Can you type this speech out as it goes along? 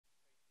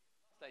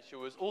lecture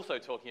was also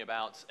talking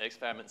about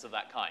experiments of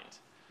that kind.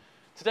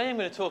 Today I'm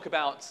going to talk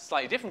about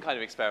slightly different kind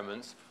of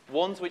experiments,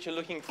 ones which are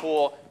looking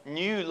for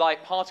new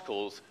light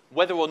particles,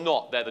 whether or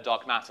not they're the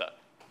dark matter.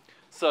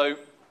 So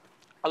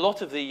a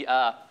lot of the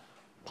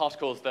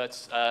particles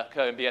that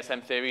occur in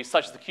BSM theory,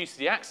 such as the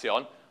QCD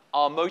axion,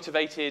 are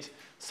motivated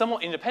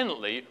somewhat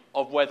independently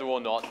of whether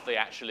or not they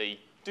actually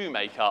do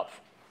make up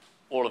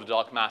all of the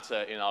dark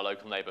matter in our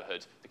local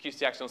neighborhood. The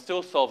QCD axion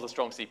still solves the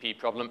strong CP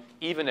problem,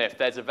 even if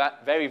there's a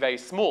very, very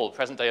small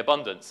present-day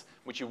abundance,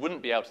 which you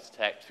wouldn't be able to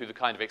detect through the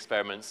kind of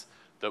experiments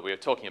that we are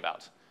talking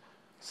about.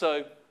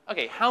 So,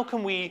 okay, how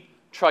can we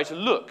try to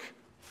look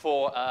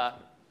for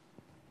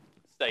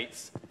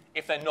states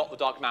if they're not the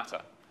dark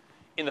matter?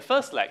 In the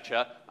first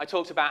lecture, I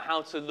talked about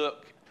how to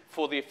look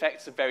for the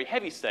effects of very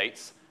heavy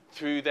states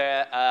through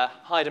their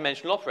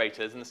high-dimensional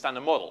operators in the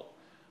Standard Model.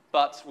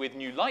 But with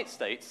new light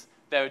states,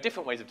 there are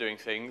different ways of doing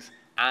things,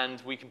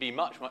 and we can be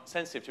much, much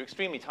sensitive to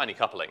extremely tiny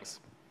couplings.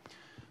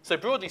 So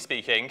broadly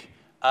speaking,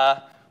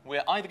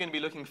 we're either going to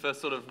be looking for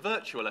sort of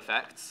virtual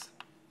effects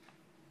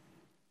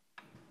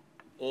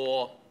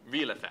or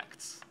real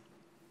effects.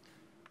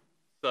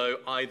 So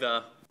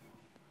either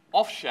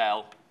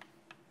off-shell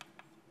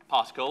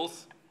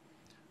particles,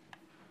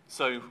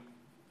 so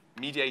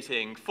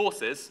mediating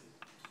forces,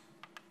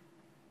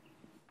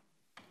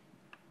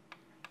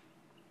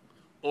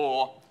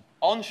 or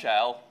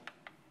on-shell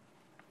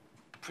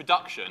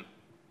production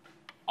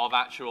of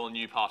actual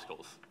new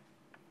particles.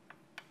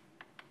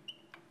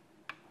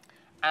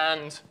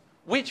 And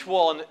which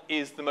one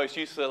is the most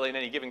useful in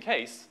any given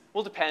case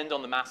will depend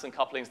on the mass and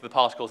couplings of the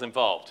particles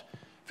involved.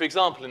 For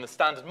example, in the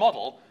Standard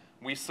Model,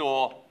 we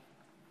saw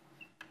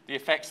the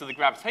effects of the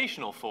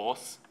gravitational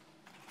force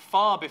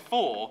far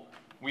before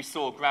we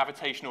saw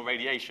gravitational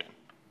radiation.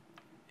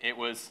 It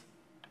was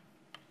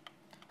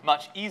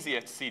much easier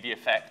to see the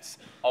effects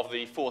of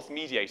the force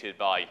mediated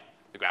by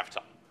the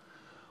graviton.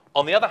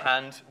 On the other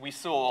hand, we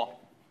saw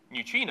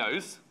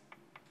neutrinos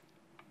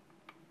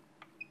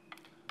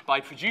by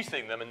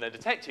producing them and then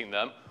detecting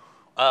them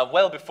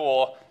well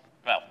before,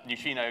 well,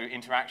 neutrino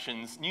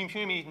interactions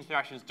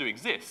do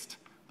exist,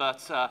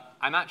 but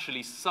I'm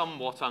actually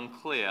somewhat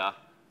unclear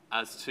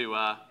as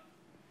to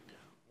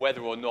whether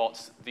or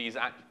not these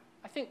I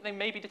think they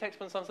may be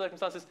detectable in some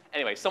circumstances.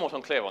 Anyway, somewhat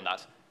unclear on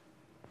that.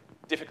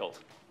 Difficult.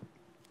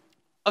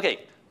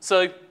 Okay,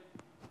 so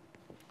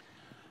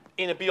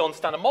in a beyond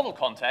Standard Model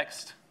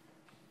context,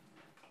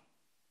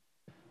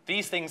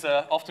 these things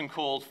are often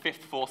called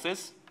fifth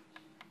forces.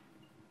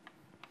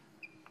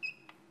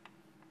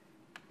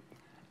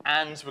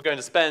 And we're going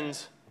to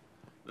spend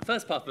the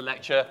first part of the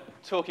lecture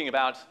talking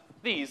about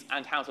these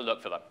and how to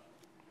look for them.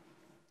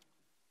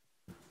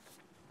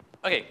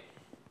 Okay,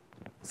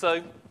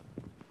 so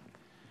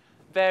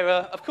there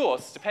are, of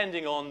course,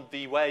 depending on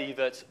the way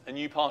that a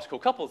new particle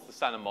couples to the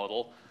Standard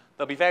Model,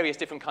 there'll be various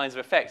different kinds of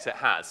effects it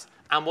has.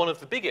 And one of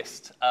the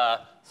biggest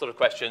sort of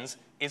questions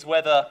is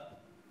whether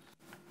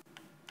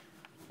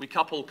we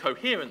couple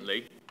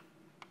coherently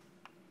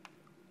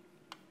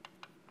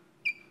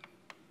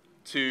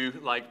to,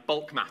 like,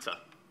 bulk matter.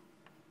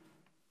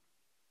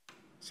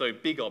 So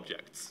big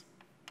objects.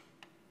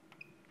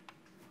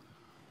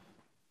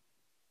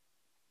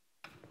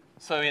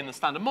 So in the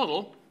Standard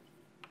Model,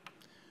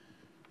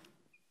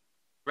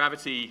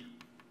 gravity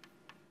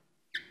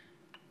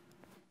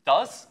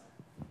does.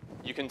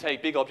 You can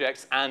take big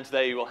objects and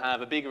they will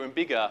have a bigger and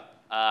bigger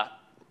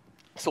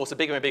source, a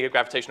bigger and bigger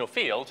gravitational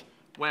field,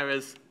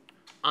 whereas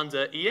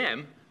under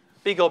EM,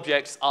 big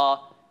objects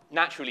are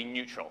naturally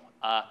neutral.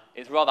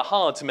 It's rather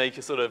hard to make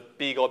a sort of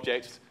big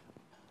object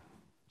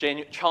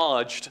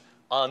charged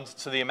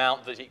to the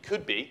amount that it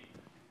could be.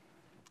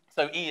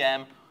 So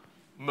EM,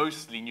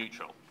 mostly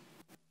neutral.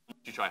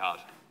 You try hard.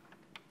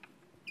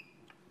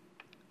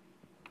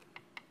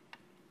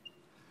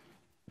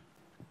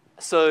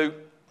 So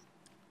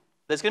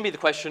there's going to be the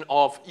question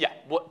of,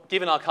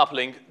 given our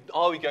coupling,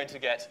 are we going to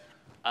get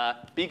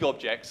big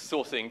objects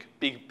sourcing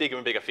bigger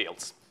and bigger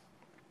fields?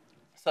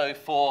 So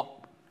for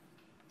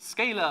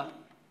scalar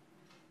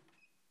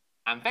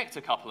and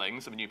vector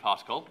couplings of a new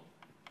particle,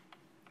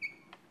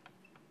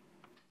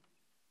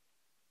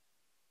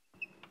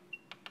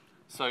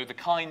 so the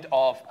kind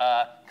of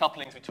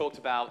couplings we talked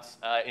about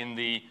in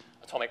the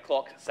atomic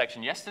clock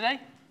section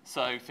yesterday,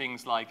 so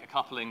things like a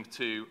coupling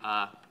to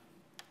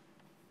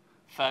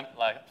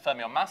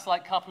fermion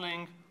mass-like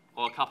coupling,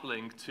 or a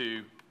coupling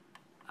to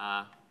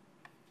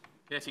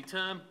kinetic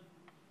term,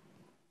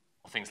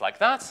 or things like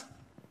that,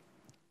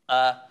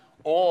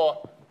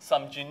 or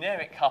some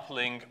generic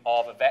coupling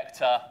of a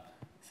vector,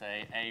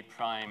 say A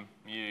prime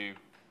mu,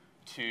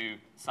 to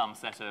some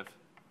set of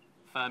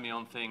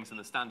fermion things in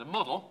the Standard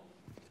Model.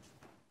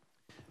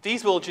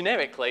 These will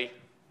generically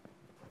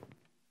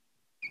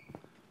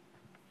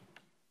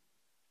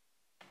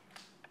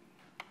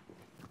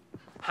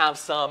have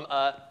some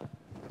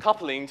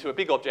coupling to a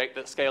big object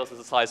that scales as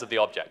the size of the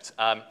object.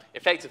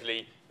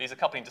 Effectively, these are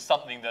coupling to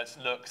something that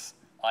looks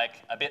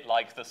like a bit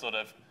like the sort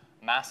of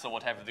mass or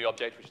whatever of the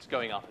object, which is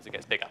going up as it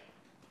gets bigger.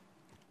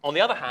 On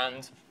the other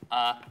hand,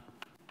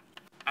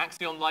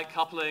 axion-like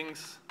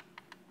couplings,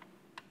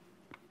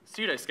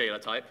 pseudoscalar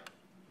type.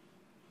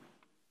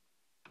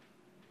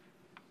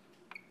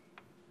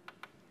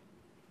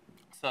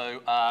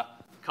 So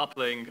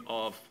coupling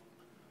of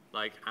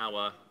like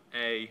our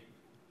A,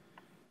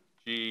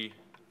 G,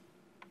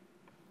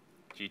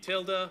 G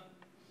tilde,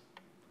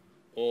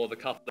 or the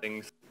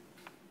couplings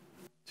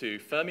to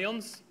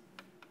fermions.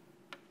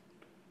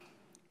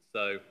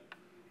 So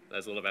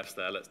there's a lot of F's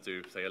there. Let's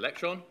do, say,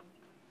 electron.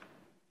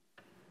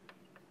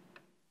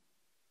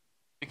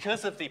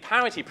 Because of the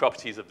parity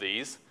properties of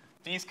these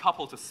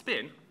couple to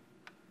spin.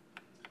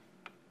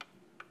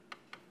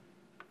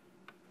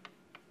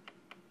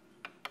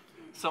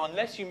 So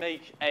unless you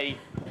make a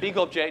big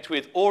object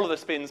with all of the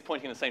spins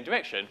pointing in the same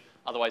direction,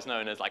 otherwise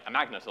known as like a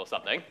magnet or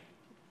something,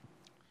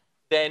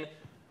 then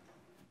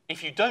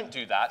if you don't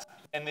do that,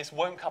 then this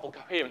won't couple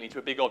coherently to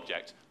a big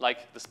object.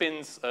 Like the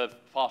spins of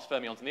fast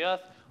fermions in the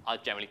Earth are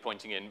generally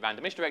pointing in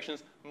randomish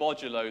directions,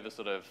 modulo the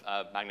sort of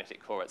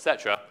magnetic core,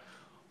 etc.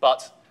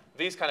 But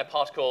these kind of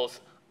particles,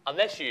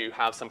 unless you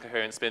have some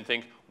coherent spin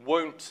thing,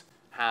 won't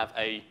have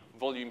a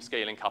volume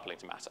scaling coupling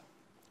to matter.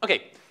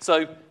 OK,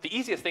 so the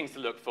easiest things to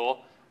look for,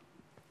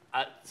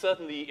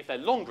 certainly if they're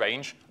long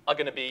range, are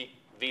going to be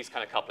these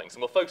kind of couplings.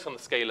 And we'll focus on the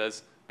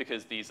scalars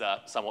because these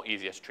are somewhat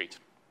easier to treat.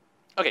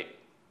 OK,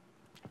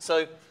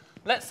 so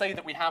let's say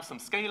that we have some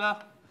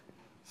scalar.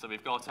 So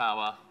we've got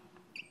our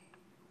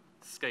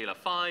scalar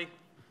phi.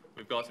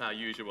 We've got our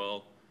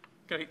usual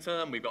conic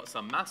term. We've got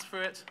some mass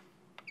for it.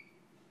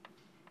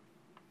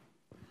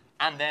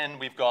 And then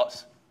we've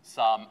got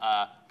some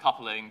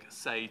coupling,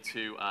 say,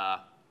 to, I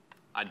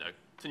don't know,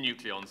 to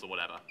nucleons or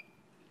whatever.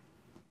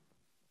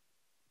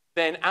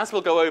 Then, as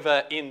we'll go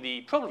over in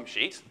the problem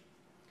sheet,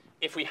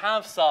 if we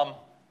have some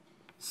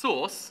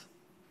source,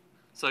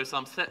 so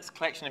some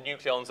collection of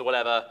nucleons or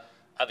whatever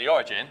at the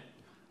origin,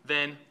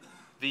 then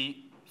the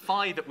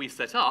phi that we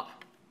set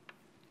up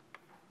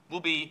will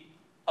be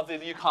of the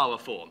Yukawa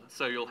form.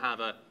 So you'll have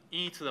a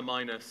e to the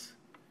minus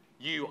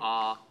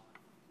ur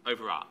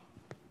over r.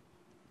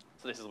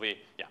 So this is what we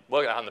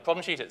work out on the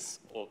problem sheet. It's,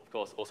 of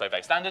course, also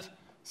very standard.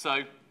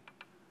 So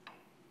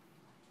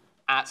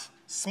at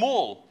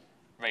small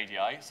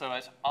radii, so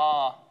at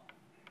r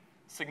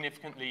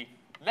significantly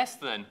less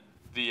than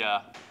the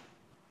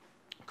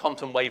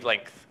quantum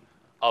wavelength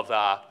of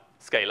our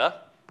scalar,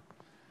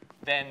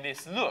 then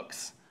this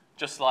looks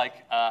just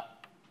like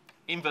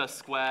inverse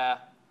square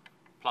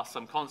plus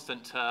some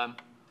constant term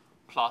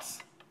plus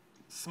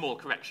small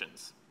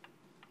corrections.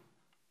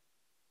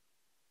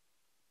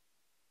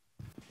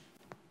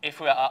 If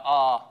we're at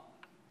r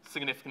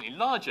significantly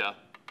larger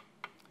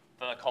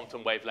than the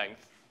quantum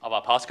wavelength of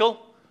our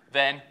particle,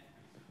 then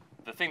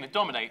the thing that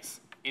dominates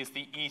is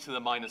the e to the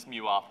minus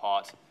mu r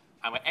part,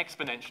 and we're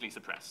exponentially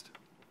suppressed.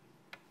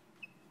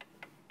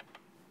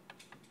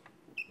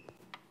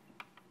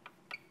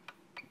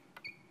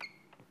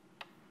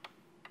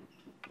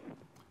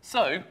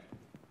 So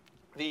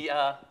the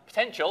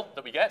potential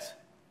that we get,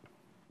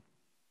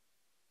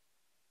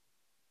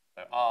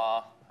 so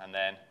r and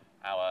then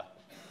our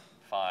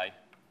phi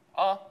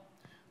r,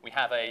 we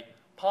have a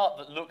part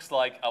that looks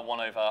like a 1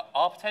 over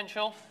r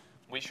potential,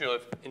 which will,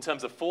 in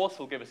terms of force,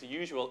 will give us a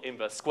usual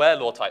inverse square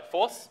law type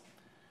force.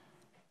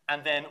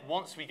 And then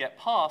once we get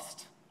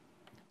past,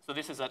 so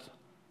this is at,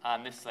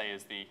 and this, say,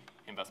 is the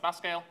inverse mass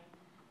scale.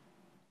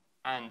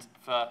 And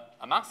for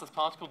a massless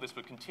particle, this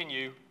would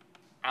continue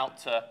out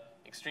to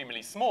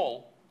extremely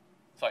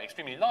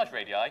large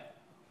radii.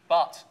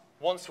 But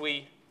once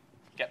we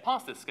get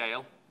past this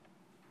scale,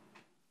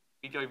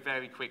 we go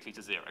very quickly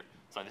to 0.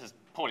 So this is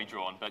poorly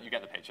drawn, but you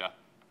get the picture.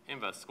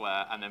 Inverse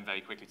square, and then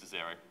very quickly to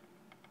 0.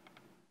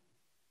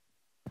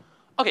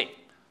 OK,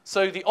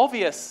 so the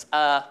obvious,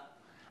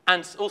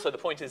 and also the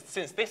point is,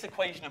 since this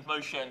equation of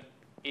motion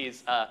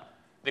is, the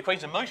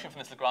equation of motion from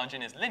this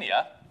Lagrangian is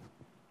linear,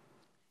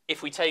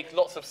 if we take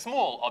lots of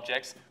small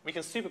objects, we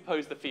can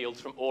superpose the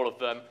fields from all of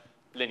them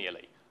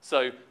linearly.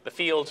 So the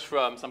fields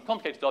from some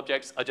complicated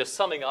objects are just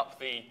summing up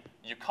the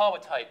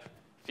Yukawa type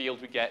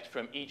field we get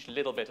from each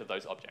little bit of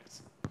those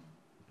objects.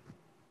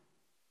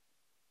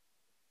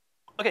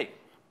 OK,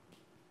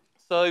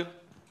 so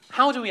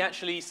how do we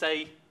actually,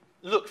 say,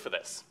 look for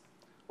this?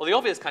 Well, the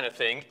obvious kind of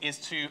thing is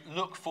to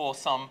look for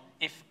some,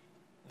 if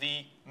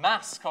the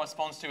mass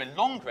corresponds to a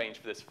long range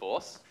for this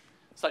force,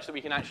 such that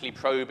we can actually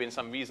probe in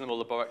some reasonable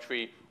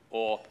laboratory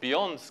or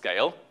beyond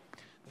scale,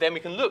 then we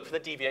can look for the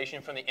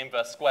deviation from the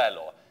inverse square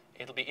law.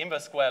 It'll be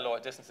inverse square law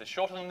at distances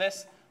shorter than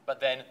this, but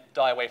then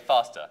die away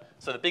faster.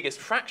 So the biggest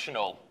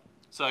fractional,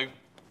 so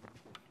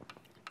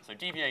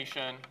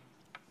deviation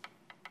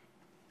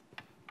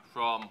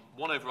from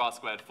 1 over r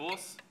squared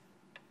force,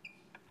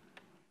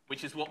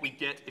 which is what we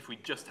get if we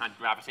just had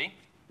gravity.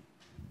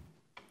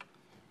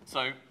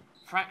 So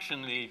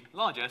fractionally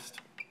largest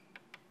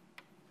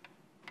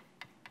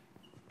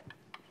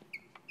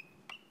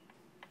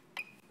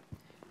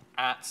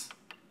at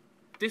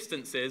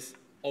distances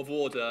of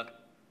order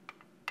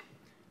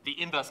the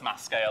inverse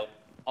mass scale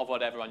of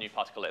whatever our new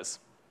particle is.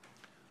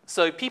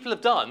 So people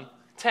have done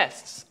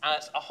tests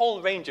at a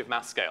whole range of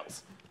mass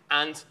scales.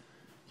 And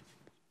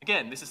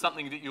again, this is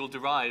something that you'll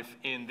derive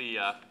in the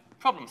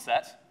problem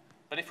set,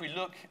 but if we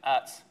look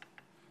at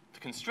the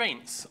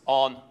constraints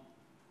on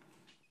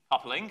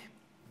coupling,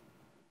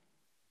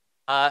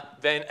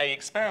 then an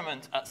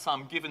experiment at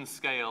some given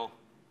scale,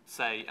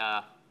 say,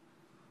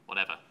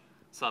 whatever,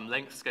 some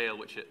length scale,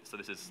 so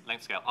this is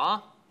length scale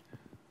r,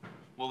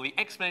 will be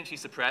exponentially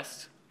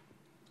suppressed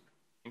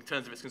in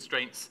terms of its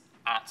constraints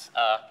at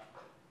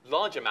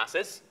larger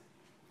masses,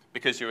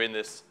 because you're in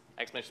this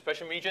exponential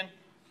suppression region,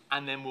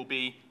 and then will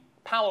be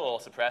power law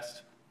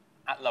suppressed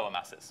at lower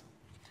masses.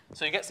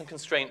 So you get some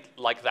constraint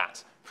like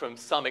that from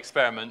some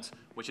experiment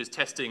which is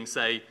testing,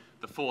 say,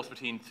 the force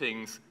between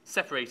things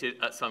separated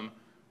at some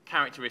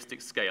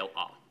characteristic scale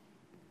r.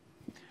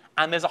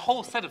 And there's a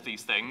whole set of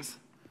these things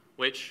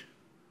which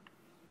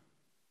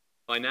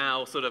I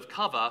now sort of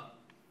cover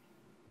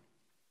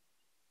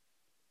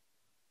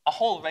a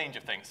whole range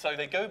of things. So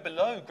they go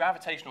below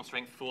gravitational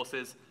strength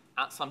forces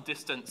at some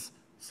distance.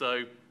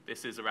 So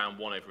this is around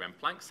 1 over m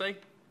Planck, say,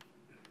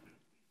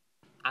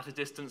 at a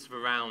distance of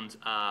around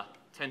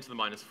 10 to the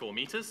minus 4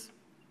 meters.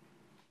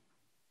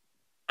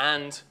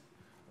 And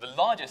the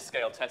largest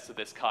scale tests of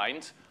this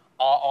kind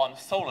are on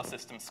solar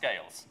system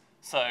scales.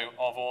 So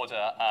of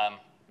order, I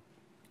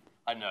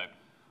don't know,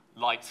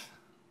 light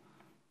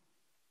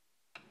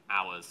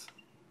hours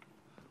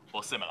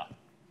or similar.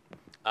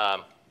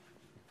 Can't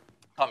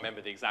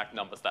remember the exact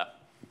numbers there.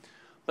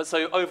 But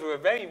so over a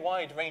very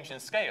wide range in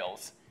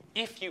scales,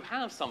 if you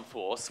have some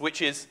force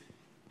which is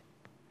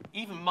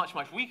even much,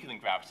 much weaker than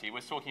gravity,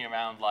 we're talking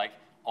around like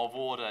of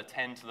order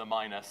 10 to the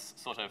minus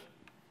sort of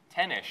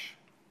 10-ish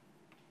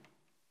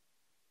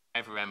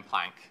over m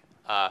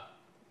Planck.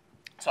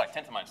 Sorry,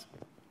 10 to the minus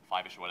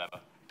 5-ish or whatever,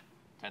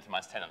 10 to the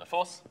minus 10 on the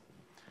force.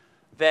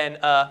 Then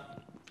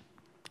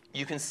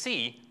you can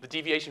see the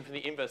deviation from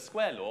the inverse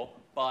square law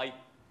by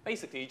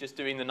basically just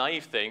doing the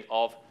naive thing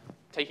of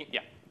taking,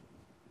 yeah.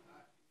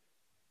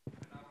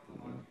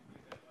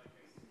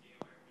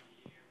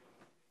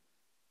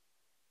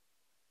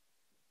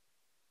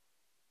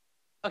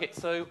 Okay,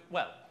 so,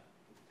 well,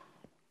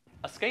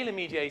 a scalar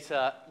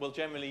mediator will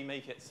generally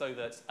make it so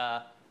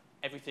that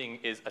everything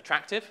is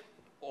attractive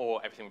or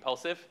everything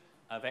repulsive.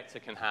 A vector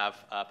can have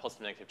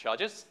positive and negative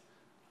charges.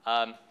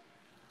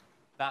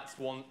 That's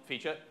one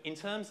feature. In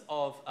terms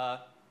of,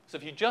 so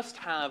if you just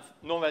have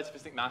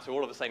non-relativistic matter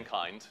all of the same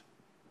kind,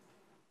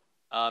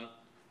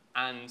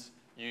 and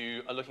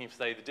you are looking for,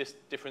 say, the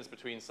difference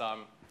between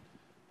some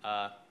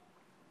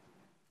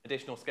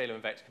additional scalar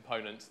and vector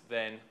components,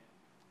 then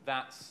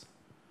that's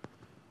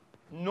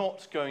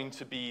not going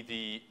to be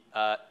the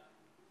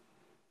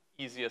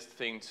easiest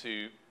thing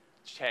to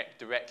check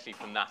directly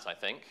from that, I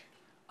think.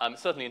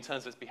 Certainly in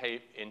terms of its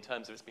behavior, in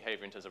terms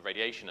of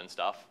radiation and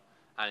stuff,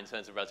 and in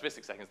terms of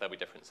relativistic seconds, there'll be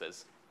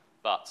differences.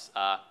 But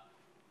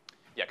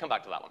yeah, come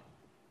back to that one.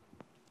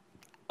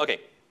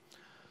 Okay.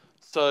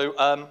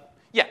 So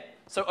yeah,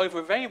 so over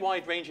a very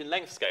wide range in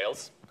length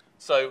scales,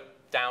 so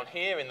down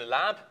here in the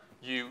lab,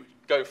 you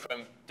go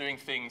from doing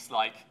things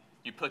like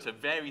you put a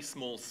very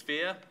small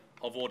sphere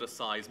of order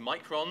size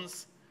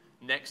microns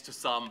next to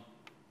some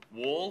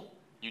wall.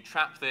 You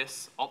trap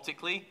this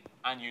optically,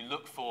 and you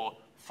look for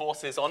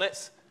forces on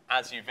it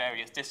as you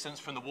vary its distance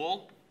from the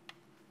wall.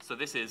 So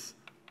this is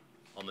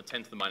on the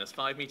 10 to the minus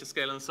 5 meter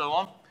scale and so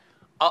on.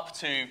 Up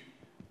to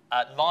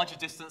larger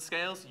distance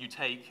scales, you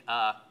take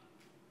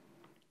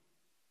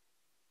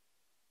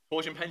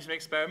torsion pendulum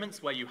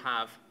experiments where you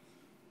have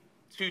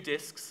two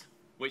disks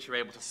which are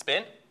able to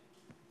spin.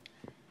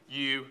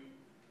 You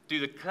do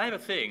the clever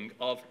thing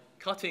of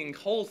cutting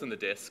holes in the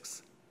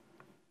disks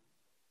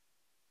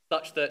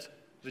such that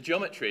the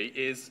geometry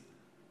is,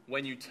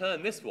 when you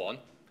turn this one,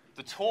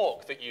 the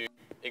torque that you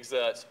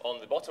exert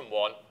on the bottom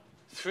one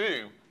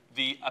through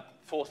the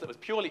force that was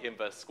purely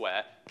inverse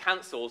square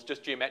cancels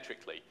just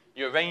geometrically.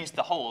 You arrange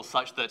the holes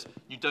such that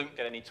you don't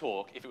get any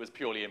torque if it was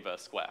purely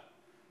inverse square.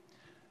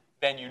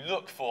 Then you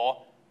look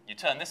for, you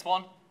turn this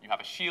one, you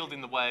have a shield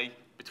in the way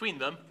between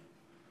them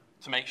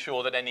to make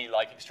sure that any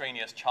like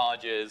extraneous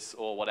charges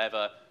or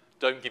whatever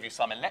don't give you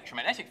some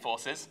electromagnetic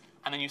forces,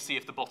 and then you see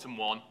if the bottom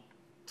one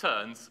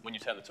turns when you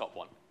turn the top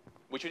one,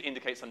 which would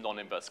indicate some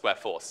non-inverse square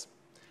force.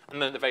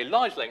 And then at the very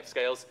large length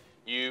scales,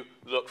 you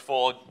look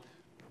for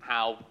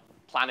how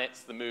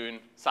planets, the moon,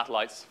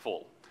 satellites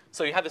fall.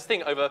 So you have this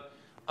thing over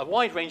a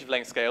wide range of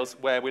length scales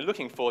where we're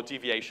looking for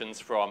deviations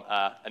from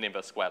an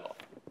inverse square law.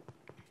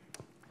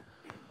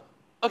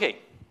 Okay,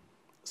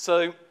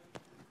 so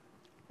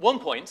one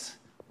point,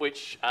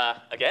 which,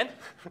 again,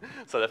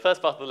 so the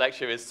first part of the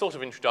lecture is sort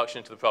of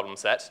introduction to the problem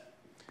set.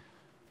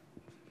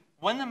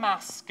 When the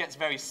mass gets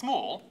very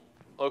small,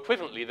 or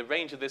equivalently, the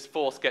range of this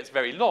force gets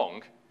very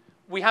long,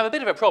 we have a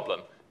bit of a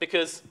problem,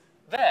 because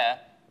there,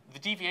 the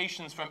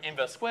deviations from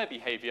inverse square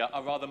behavior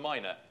are rather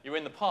minor. You're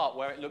in the part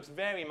where it looks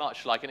very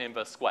much like an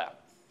inverse square.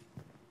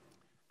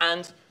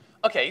 And,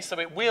 okay, so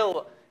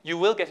you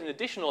will get an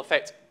additional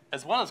effect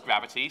as well as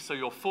gravity, so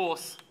your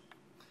force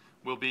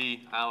will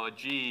be our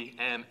G,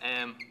 M,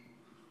 M1,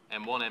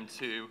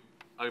 M2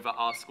 over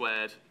R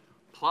squared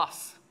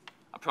plus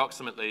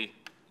approximately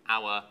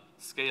our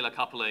scalar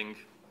coupling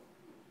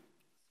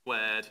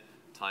squared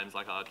times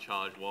like our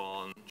charge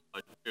 1,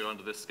 charge 2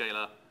 under this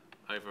scalar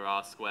over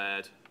r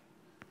squared,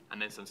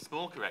 and then some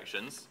small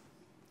corrections.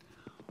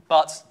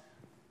 But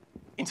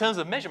in terms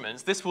of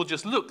measurements, this will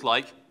just look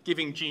like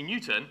giving G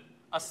Newton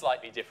a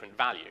slightly different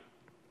value.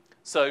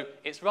 So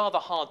it's rather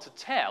hard to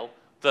tell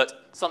that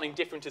something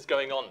different is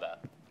going on there.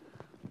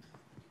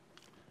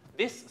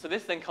 So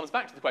this then comes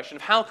back to the question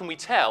of how can we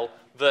tell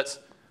that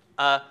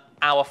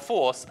our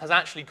force has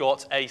actually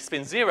got a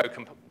spin 0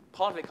 component.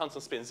 Part of it comes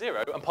from spin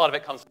 0, and part of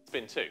it comes from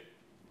spin 2.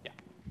 Yeah.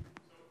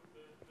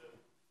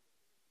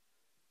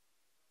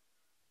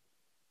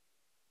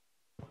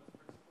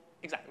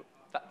 Exactly.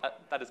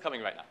 That is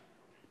coming right now.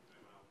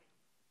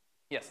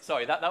 Yes,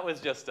 sorry, that was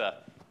just,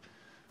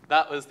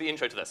 that was the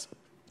intro to this.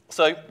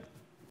 So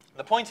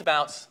the point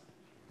about,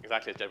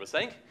 exactly as Jed was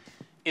saying,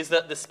 is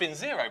that the spin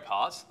 0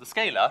 part, the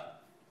scalar,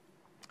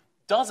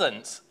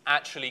 doesn't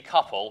actually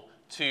couple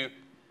to,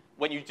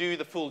 when you do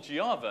the full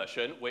GR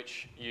version,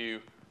 which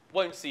you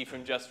won't see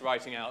from just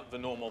writing out the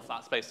normal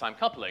flat space-time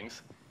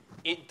couplings,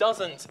 it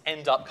doesn't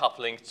end up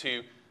coupling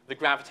to the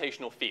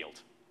gravitational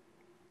field.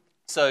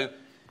 So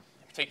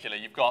in particular,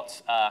 you've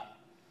got,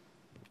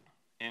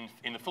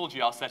 in the full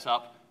GR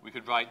setup, we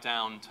could write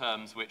down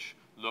terms which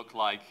look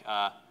like,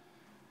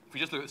 if we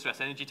just look at the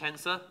stress energy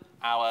tensor,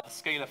 our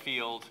scalar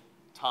field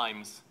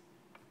times,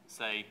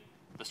 say,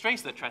 the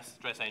strength of the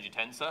stress energy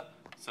tensor.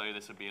 So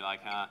this would be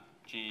like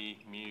G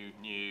mu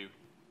nu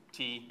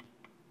T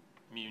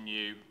mu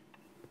nu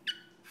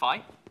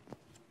phi.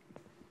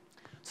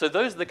 So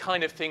those are the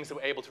kind of things that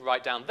we're able to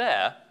write down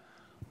there,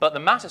 but the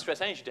matter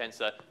stress energy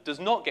tensor does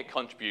not get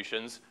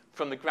contributions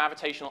from the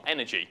gravitational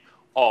energy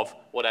of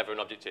whatever an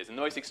object is. In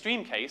the most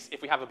extreme case,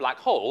 if we have a black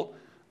hole,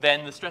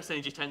 then the stress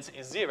energy tensor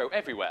is 0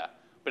 everywhere,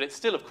 but it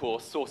still, of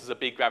course, sources a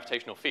big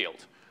gravitational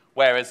field,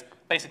 whereas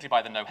basically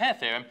by the no-hair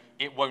theorem,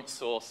 it won't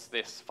source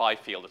this phi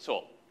field at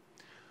all.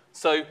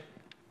 So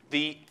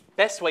the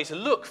best way to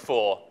look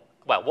for,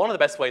 well, one of the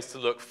best ways to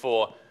look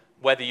for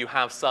whether you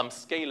have some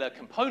scalar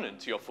component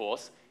to your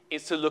force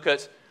is to look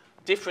at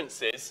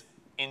differences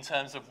in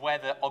terms of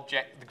whether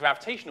the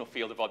gravitational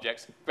field of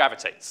objects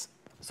gravitates.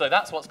 So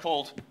that's what's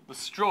called the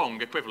strong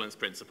equivalence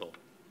principle.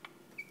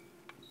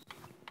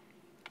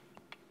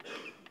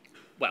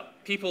 Well,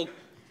 people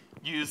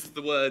use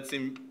the words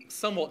in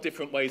somewhat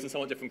different ways in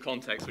somewhat different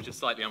contexts, which is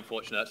slightly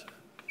unfortunate.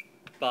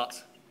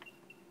 But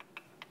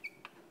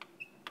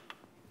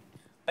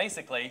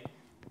basically,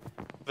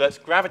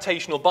 that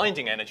gravitational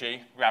binding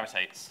energy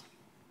gravitates.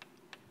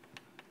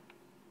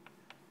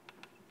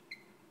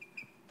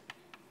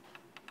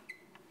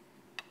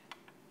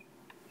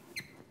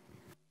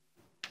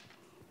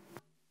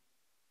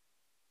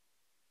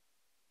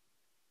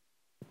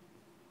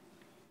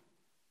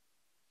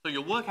 So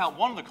you'll work out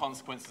one of the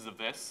consequences of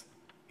this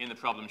in the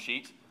problem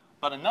sheet,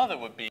 but another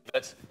would be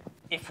that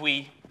if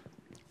we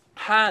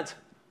had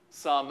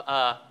some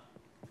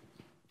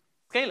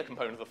scalar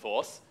component of the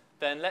force,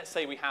 then let's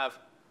say we have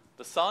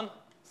the sun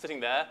sitting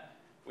there,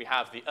 we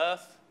have the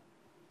Earth,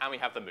 and we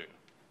have the moon.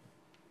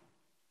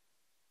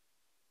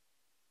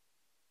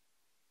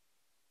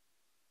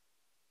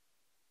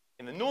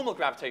 In the normal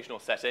gravitational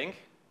setting,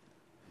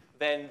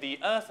 then the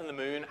Earth and the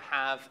moon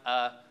have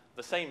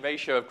the same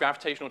ratio of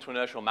gravitational to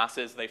inertial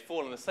masses. They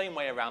fall in the same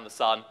way around the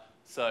sun,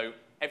 so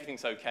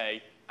everything's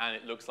OK, and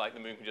it looks like the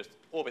moon can just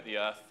orbit the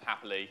Earth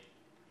happily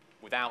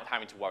without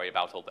having to worry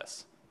about all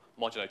this,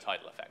 modulo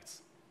tidal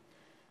effects.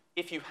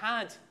 If you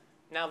had,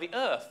 now the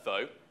Earth,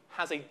 though,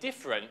 has a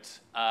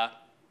different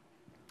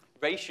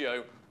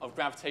ratio of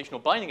gravitational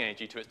binding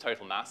energy to its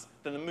total mass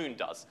than the moon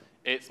does.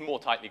 It's more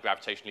tightly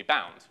gravitationally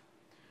bound.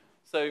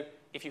 So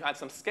if you had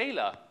some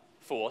scalar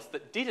force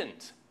that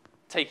didn't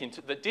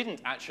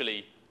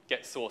actually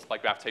get sourced by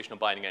gravitational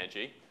binding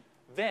energy,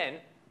 then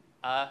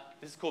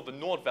this is called the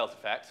Nordveld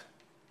effect.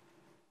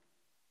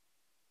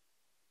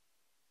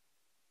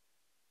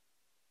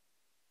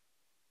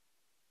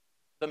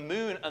 The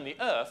moon and the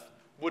Earth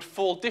would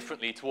fall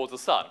differently towards the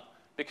sun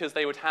because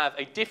they would have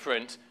a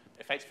different,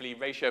 effectively,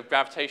 ratio of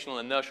gravitational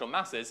and inertial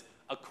masses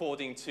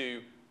according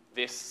to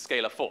this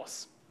scalar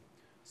force.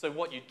 So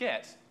what you'd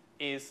get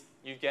is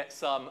you'd get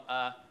some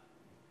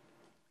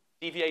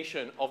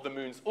deviation of the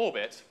moon's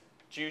orbit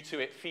due to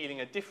it feeling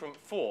a different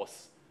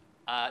force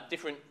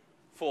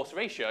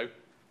ratio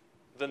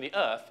than the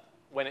Earth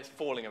when it's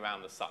falling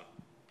around the sun.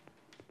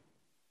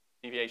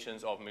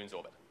 Deviations of moon's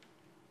orbit.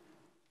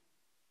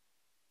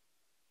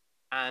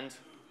 And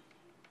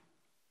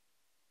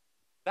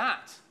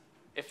that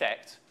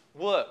effect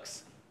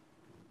works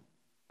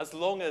as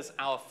long as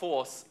our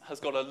force has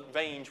got a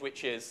range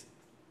which is,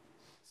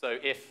 so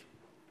if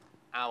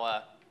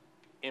our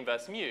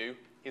inverse mu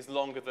is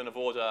longer than of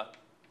order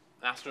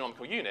an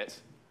astronomical unit,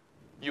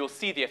 you'll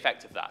see the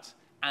effect of that.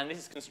 And this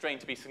is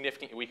constrained to be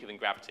significantly weaker than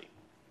gravity.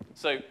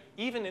 So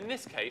even in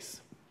this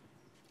case,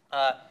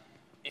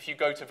 if you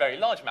go to very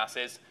large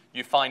masses,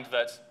 you find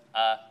that,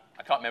 I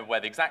can't remember where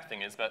the exact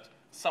thing is, but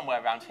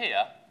somewhere around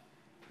here,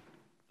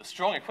 the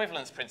strong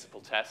equivalence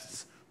principle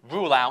tests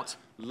rule out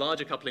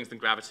larger couplings than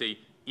gravity,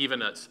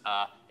 even at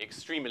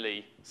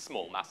extremely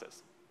small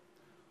masses.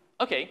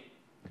 Okay,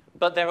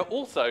 but there are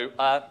also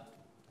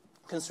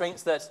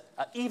constraints that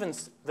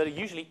are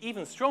usually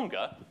even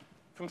stronger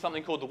from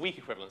something called the weak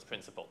equivalence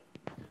principle.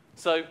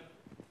 So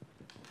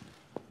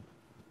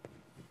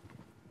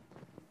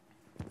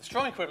the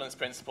strong equivalence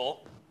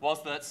principle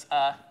was that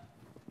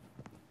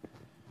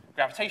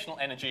gravitational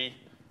energy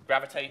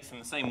gravitates in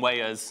the same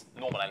way as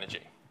normal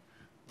energy.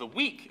 The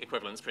weak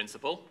equivalence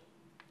principle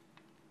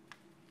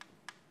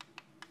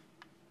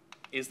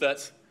is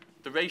that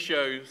the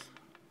ratios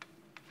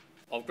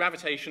of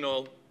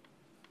gravitational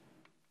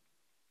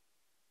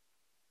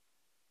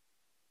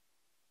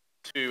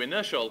to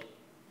inertial.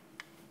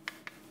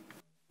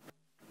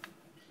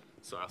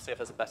 Sorry, I'll see if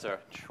there's a better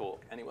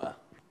chalk anywhere.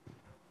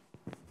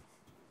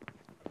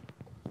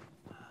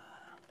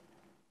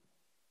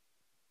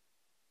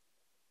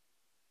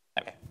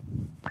 Okay.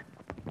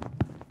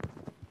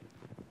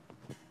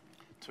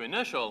 To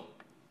inertial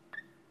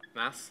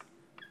mass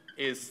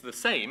is the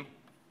same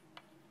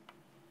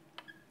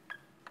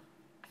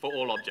for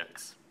all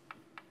objects.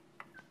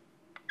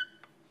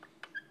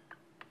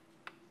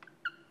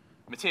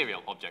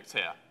 Material objects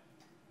here.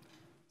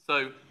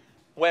 So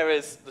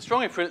whereas the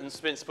strong equivalence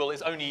principle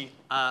is only,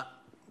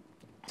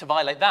 to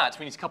violate that,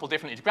 we need to couple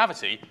differently to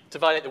gravity. To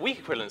violate the weak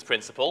equivalence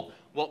principle,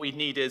 what we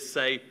need is,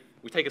 say,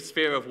 we take a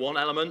sphere of one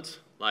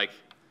element, like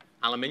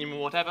aluminium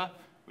or whatever.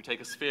 We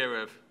take a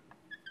sphere of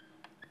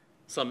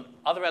some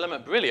other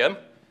element, beryllium,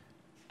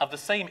 of the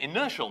same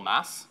inertial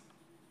mass,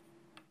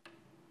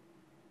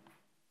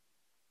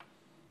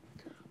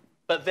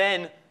 but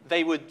then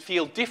they would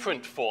feel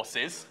different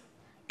forces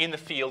in the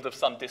field of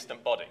some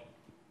distant body.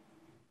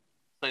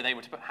 So they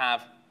would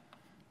have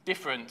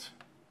different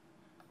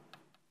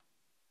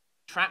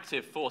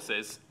attractive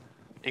forces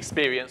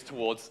experienced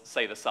towards,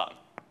 say, the sun.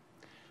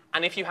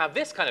 And if you have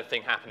this kind of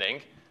thing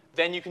happening,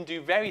 then you can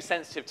do very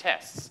sensitive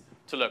tests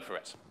to look for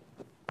it.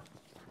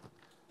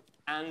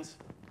 And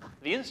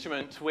the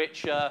instrument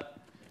which,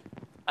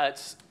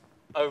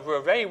 over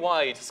a very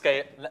wide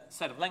set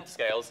of length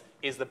scales,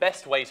 is the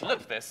best way to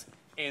look for this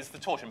is the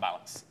torsion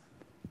balance.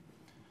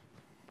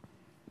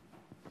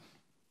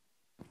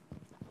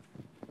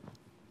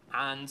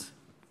 And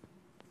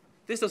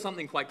this does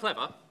something quite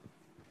clever.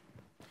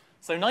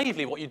 So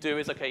naively, what you do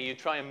is, OK, you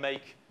try and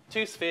make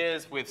two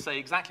spheres with, say,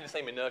 exactly the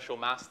same inertial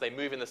mass. They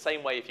move in the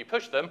same way if you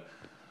push them,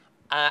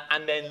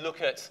 and then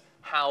look at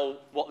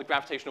what the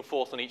gravitational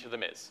force on each of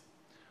them is.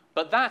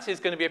 But that is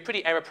going to be a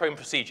pretty error-prone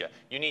procedure.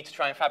 You need to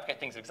try and fabricate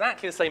things of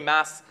exactly the same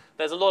mass.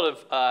 There's a lot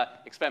of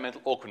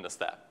experimental awkwardness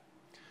there.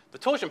 The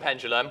torsion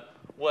pendulum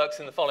works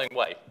in the following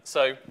way.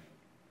 So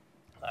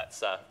let's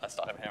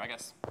start over here, I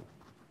guess.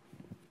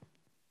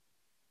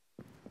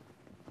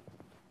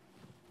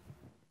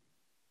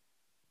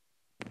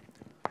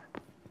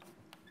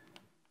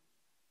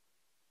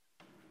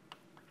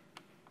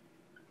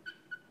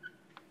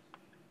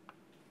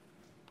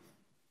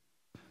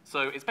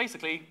 So it's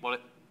basically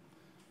what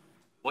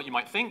you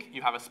might think.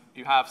 You have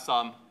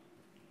some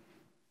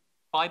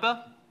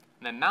fiber,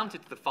 and then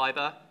mounted to the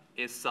fiber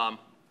is some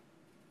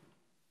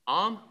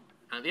arm,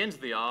 and at the end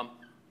of the arm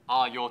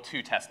are your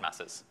two test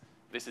masses.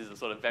 This is a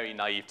sort of very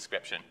naive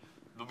description.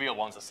 The real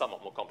ones are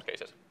somewhat more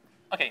complicated.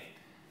 OK,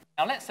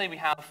 now let's say we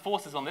have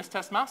forces on this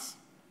test mass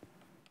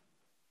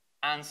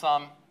and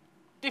some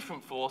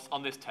different force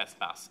on this test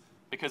mass,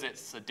 because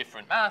it's a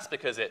different mass,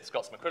 because it's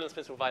got some equivalence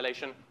principle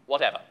violation,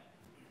 whatever.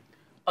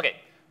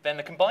 OK, then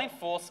the combined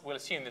force, we'll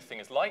assume this thing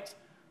is light.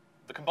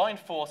 The combined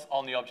force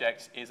on the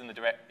object is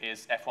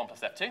F1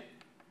 plus F2.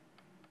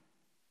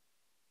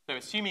 So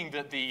assuming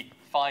that the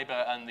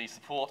fiber and the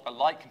support are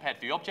light compared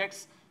to the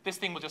objects, this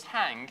thing will just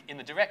hang in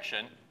the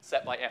direction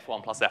set by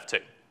F1 plus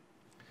F2.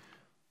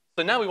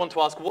 So now we want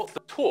to ask, what's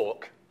the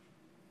torque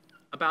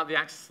about the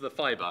axis of the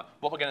fiber?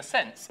 What we're going to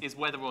sense is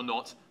whether or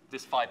not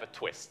this fiber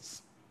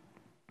twists.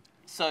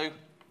 So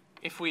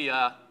if we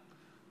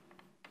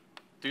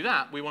do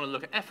that, we want to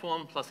look at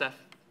F1 plus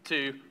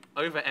F2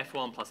 over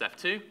F1 plus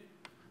F2.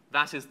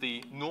 That is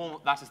the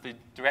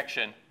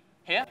direction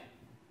here.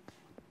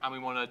 And we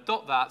want to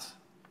dot that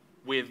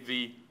with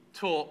the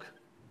torque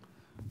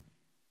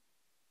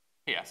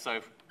here.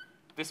 So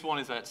this one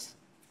is in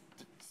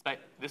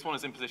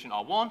position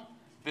R1.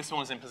 This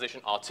one is in position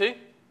R2.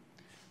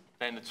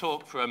 Then the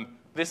torque from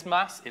this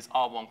mass is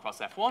R1 cross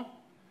F1.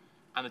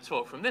 And the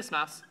torque from this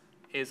mass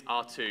is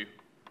R2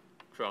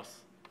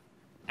 cross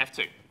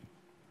F2.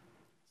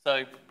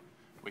 So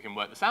we can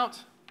work this out.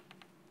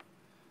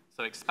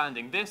 So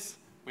expanding this,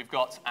 we've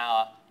got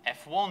our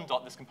F1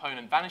 dot this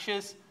component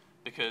vanishes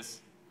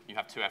because you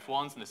have two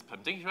F1s and this is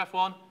perpendicular to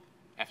F1.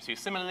 F2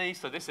 similarly,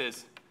 so this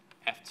is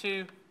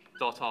F2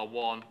 dot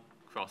R1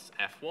 cross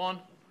F1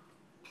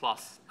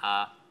 plus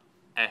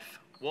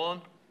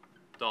F1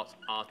 dot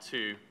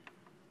R2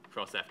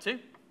 cross F2.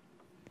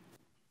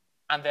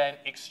 And then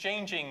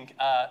exchanging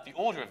the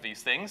order of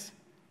these things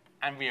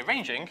and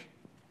rearranging,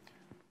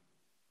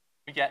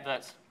 we get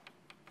that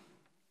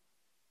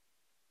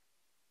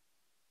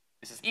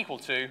this is equal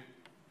to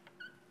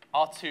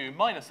R2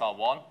 minus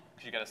R1,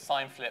 because you get a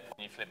sign flip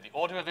when you flip the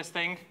order of this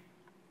thing,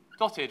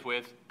 dotted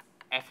with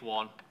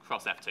F1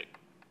 cross F2.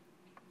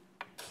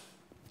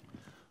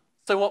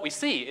 So what we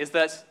see is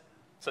that,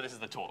 so this is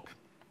the torque.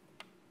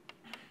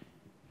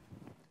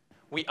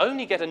 We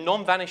only get a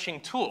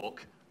non-vanishing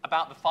torque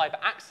about the fiber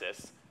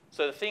axis,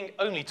 so the thing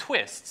only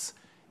twists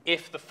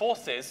if the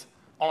forces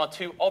on our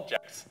two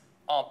objects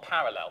aren't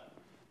parallel.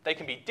 They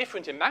can be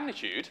different in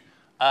magnitude,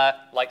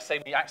 like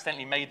say we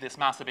accidentally made this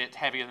mass a bit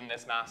heavier than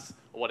this mass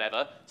or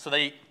whatever, so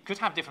they could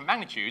have different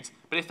magnitudes,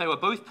 but if they were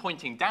both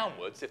pointing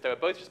downwards, if they were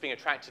both just being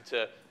attracted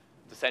to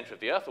the center of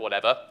the Earth or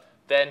whatever,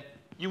 then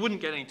you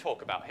wouldn't get any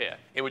torque about here.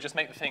 It would just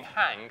make the thing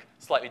hang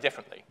slightly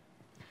differently.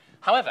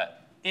 However,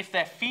 if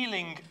they're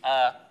feeling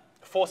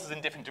forces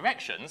in different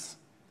directions,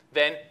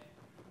 then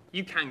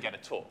you can get a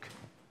torque.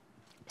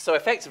 So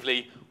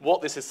effectively,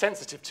 what this is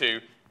sensitive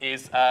to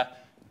is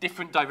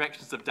different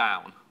directions of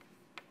down.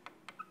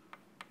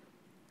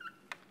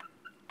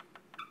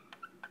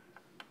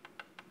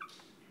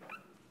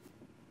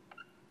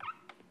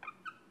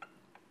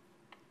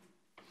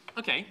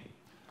 Okay,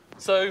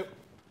 so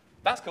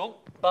that's cool,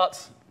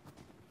 but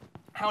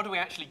how do we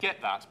actually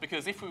get that?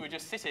 Because if we were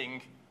just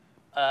sitting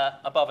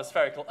above a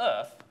spherical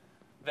Earth,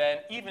 then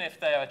even if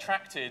they are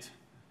attracted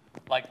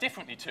like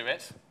differently to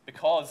it,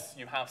 because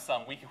you have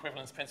some weak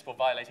equivalence principle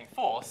violating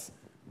force,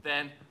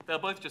 then they'll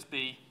both just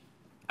be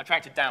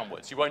attracted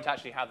downwards. You won't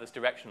actually have this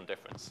directional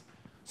difference.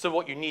 So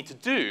what you need to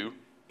do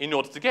in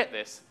order to get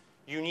this,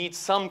 you need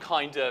some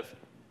kind of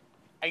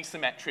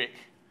asymmetric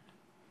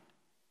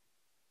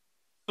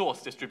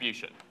source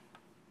distribution.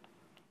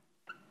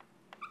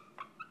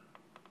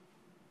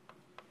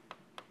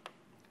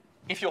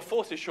 If your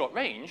force is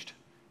short-ranged,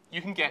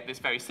 you can get this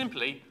very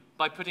simply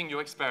by putting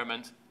your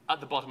experiment at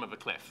the bottom of a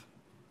cliff.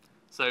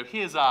 So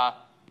here's our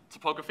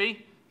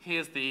topography.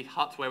 Here's the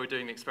hut where we're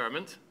doing the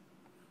experiment.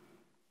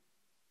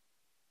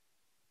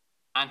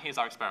 And here's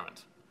our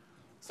experiment.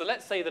 So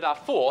let's say that our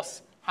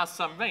force has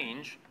some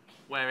range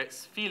where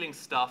it's feeling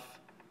stuff.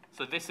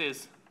 So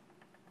this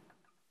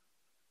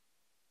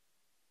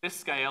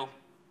scale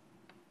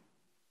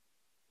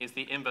is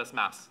the inverse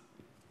mass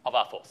of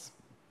our force.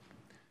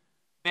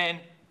 Then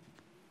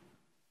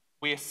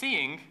we are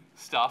seeing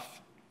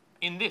stuff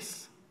in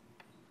this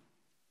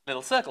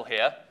little circle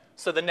here,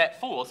 so the net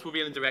force will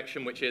be in a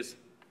direction which is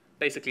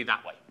basically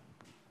that way.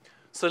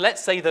 So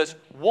let's say that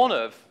one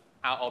of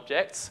our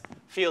objects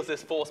feels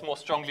this force more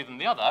strongly than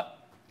the other,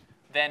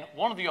 then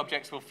one of the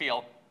objects will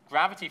feel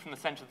gravity from the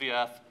center of the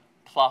Earth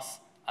plus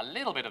a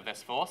little bit of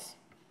this force,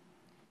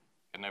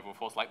 an overall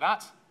force like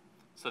that.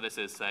 So this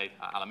is, say,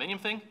 our aluminium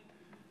thing.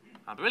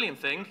 Our beryllium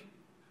thing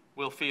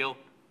will feel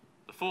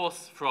the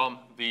force from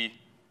the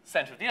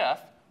center of the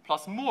Earth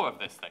plus more of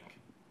this thing.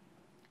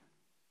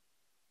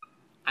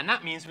 And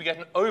that means we get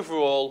an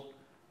overall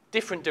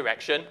different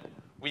direction.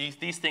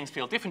 These things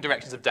feel different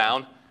directions of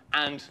down,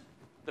 and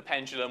the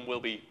pendulum will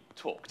be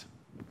torqued.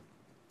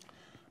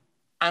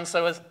 And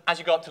so as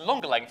you go up to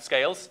longer length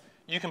scales,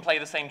 you can play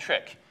the same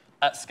trick.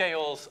 At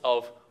scales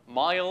of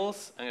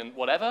miles and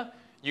whatever,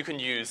 you can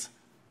use,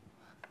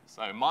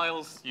 so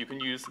miles, you can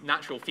use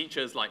natural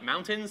features like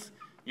mountains.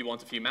 You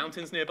want a few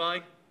mountains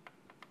nearby.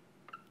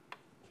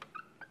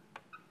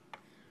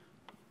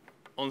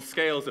 On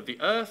scales of the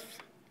Earth,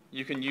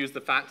 you can use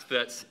the fact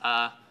that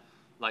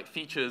like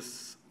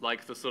features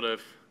like the sort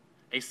of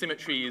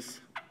asymmetries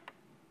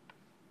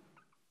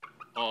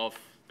of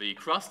the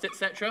crust,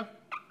 etc.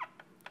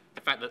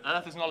 The fact that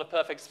Earth is not a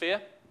perfect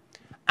sphere.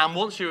 And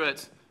once you're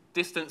at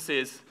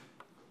distances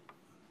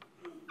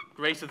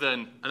greater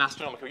than an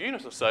astronomical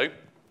unit or so,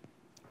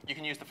 you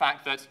can use the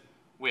fact that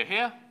we're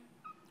here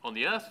on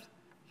the Earth,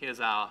 here's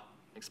our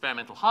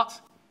experimental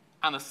hut,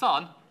 and the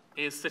sun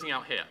is sitting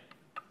out here,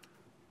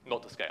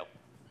 not to scale.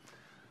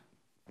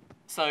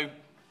 So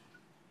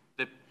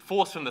the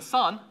force from the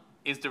sun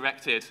is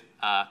directed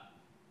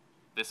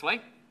this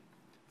way.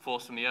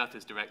 Force from the Earth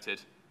is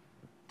directed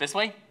this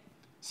way.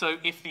 So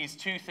if these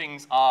two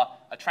things are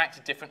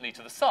attracted differently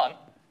to the sun,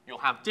 you'll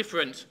have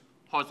different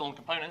horizontal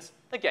components.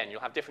 Again,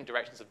 you'll have different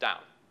directions of down.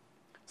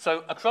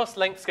 So across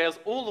length scales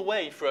all the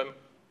way from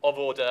of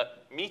order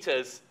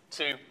meters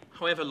to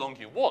however long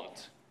you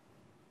want,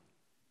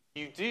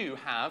 you do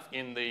have,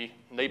 in the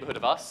neighborhood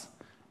of us,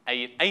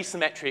 an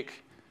asymmetric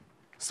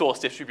source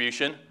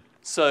distribution.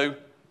 So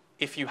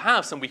if you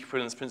have some weak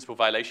equivalence principle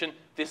violation,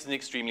 this is an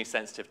extremely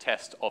sensitive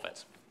test of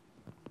it.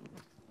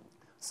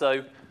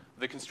 So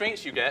the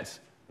constraints you get,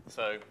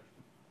 so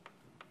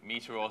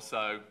meter or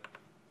so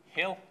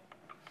hill,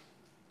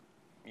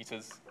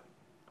 meters.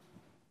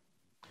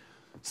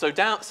 So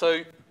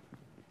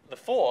the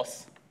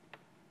force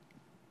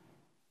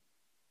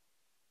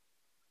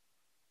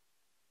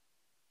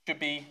should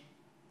be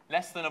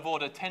less than of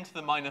order 10 to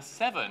the minus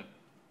 7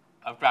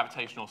 of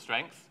gravitational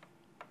strength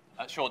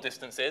at short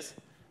distances,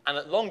 and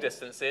at long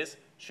distances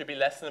should be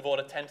less than of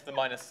order 10 to the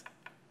minus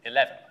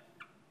 11.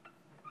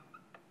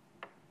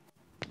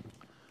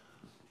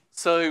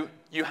 So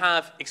you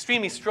have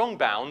extremely strong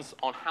bounds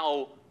on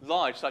how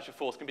large such a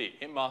force can be.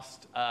 It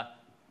must,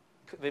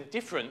 the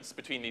difference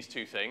between these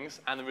two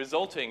things and the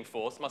resulting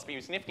force must be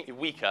significantly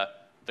weaker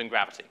than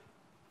gravity.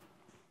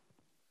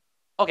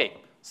 Okay,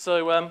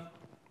 so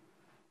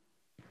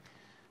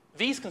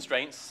these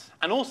constraints,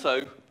 and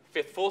also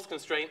fifth force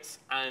constraints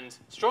and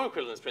strong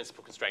equivalence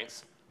principle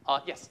constraints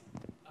are, yes? So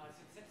the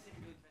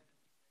sensitivity really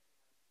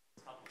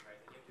depends on couples, right?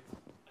 Like you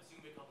have to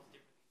assume it couples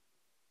differently.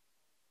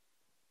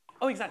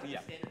 Oh, exactly,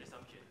 yeah. Standard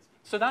assumptions.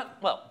 So that,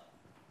 well,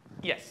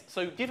 yes.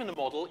 So given a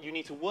model, you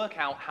need to work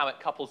out how it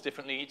couples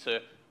differently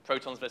to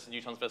protons versus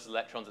neutrons versus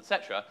electrons,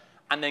 etc.,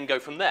 and then go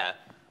from there.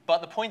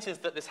 But the point is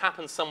that this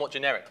happens somewhat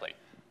generically.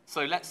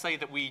 So let's say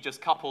that we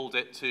just coupled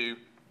it to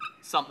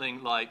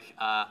something like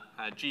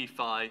G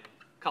phi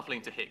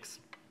coupling to Higgs.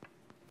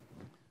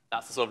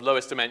 That's the sort of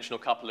lowest dimensional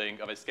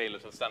coupling of a scalar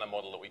to the standard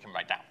model that we can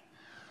write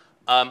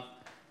down.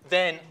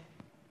 Then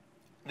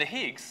the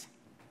Higgs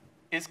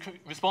is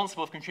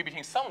responsible for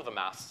contributing some of the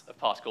mass of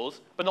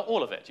particles, but not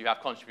all of it. You have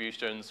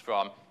contributions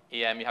from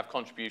EM, you have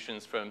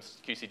contributions from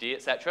QCD,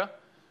 etc.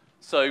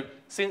 So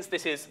since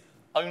this is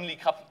only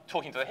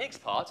talking to the Higgs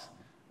part,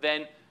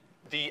 then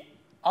the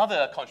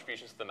other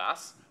contributions to the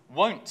mass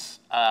won't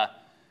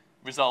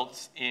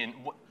result in,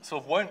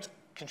 won't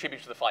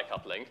contribute to the phi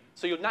coupling,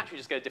 so you'll naturally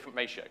just get a different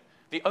ratio.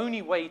 The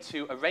only way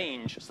to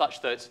arrange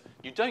such that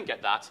you don't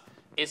get that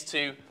is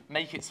to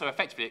make it so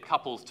effectively it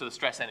couples to the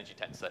stress energy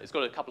tensor. It's got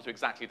to couple to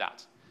exactly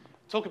that.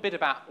 Talk a bit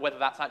about whether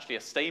that's actually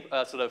a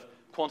stable, sort of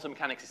quantum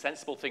mechanically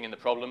sensible thing in the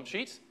problem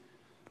sheet.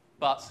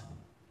 But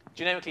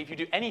generically, if you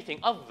do anything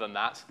other than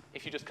that,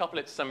 if you just couple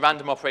it to some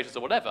random operators or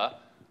whatever,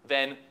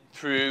 then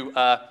through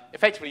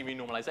effectively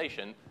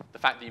renormalization, the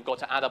fact that you've got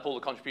to add up all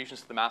the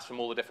contributions to the mass from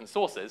all the different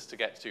sources to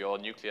get to your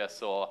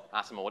nucleus or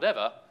atom or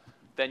whatever,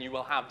 then you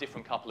will have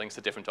different couplings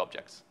to different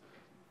objects.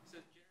 So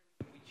generally,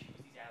 when we choose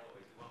these alloys,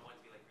 we want one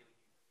to be like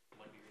really,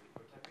 one to be really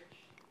proton rich.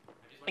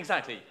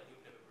 Exactly.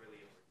 Really.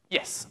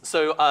 Yes.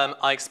 So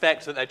I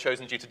expect that they're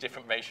chosen due to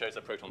different ratios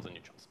of protons and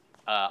neutrons.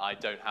 I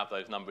don't have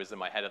those numbers in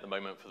my head at the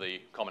moment for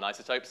the common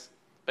isotopes,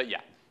 but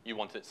yeah, you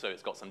want it so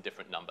it's got some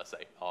different number,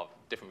 say, of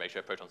different ratio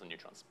of protons and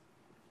neutrons.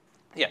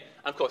 Yeah,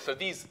 and of course, so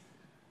these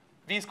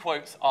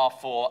quotes are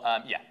for,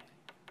 yeah.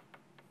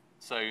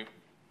 So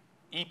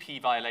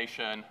EP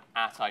violation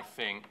at, I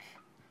think,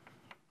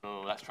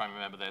 oh, let's try and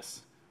remember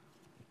this.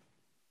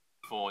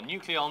 For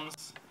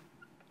nucleons,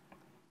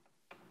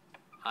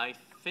 I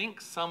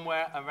think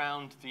somewhere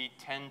around the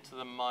 10 to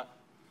the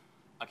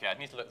okay, I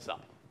need to look this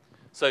up.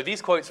 So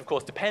these quotes, of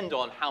course, depend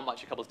on how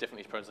much it couples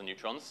differently to protons and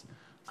neutrons.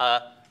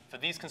 For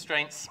these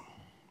constraints,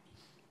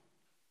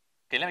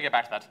 okay, let me get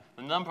back to that.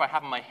 The number I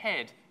have in my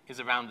head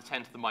is around the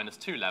 10 to the minus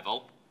 2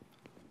 level,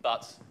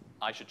 but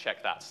I should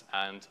check that,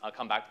 and I'll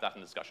come back to that in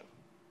the discussion.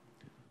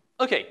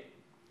 Okay,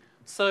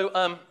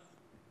 so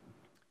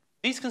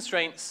these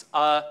constraints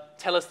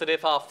tell us that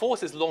if our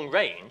force is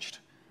long-ranged,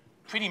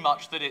 pretty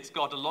much that it's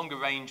got a longer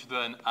range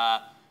than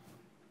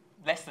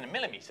less than a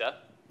millimeter,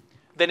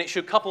 then it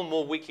should couple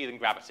more weakly than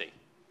gravity.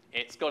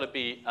 It's got to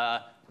be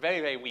a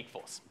very, very weak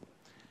force.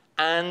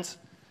 And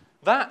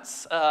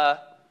that's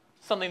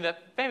something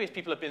that various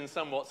people have been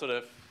somewhat sort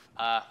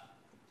of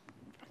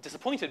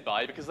disappointed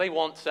by, because they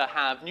want to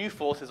have new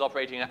forces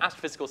operating at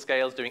astrophysical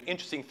scales, doing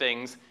interesting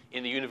things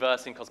in the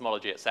universe, in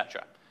cosmology,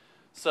 etc.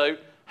 So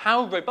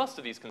how robust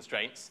are these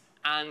constraints,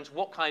 and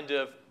what kind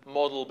of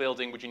model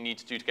building would you need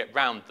to do to get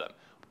around them?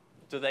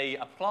 Do they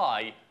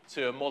apply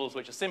to models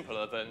which are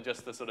simpler than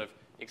just the sort of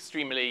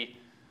extremely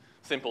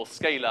simple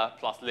scalar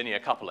plus linear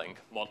coupling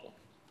model?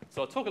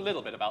 So I'll talk a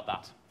little bit about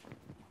that.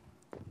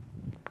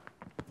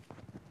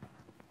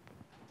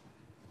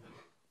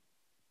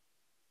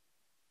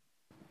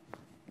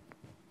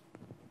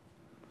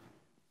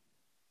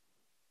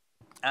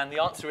 And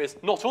the answer is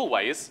not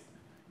always.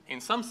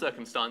 In some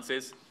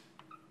circumstances,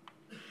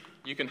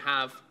 you can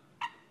have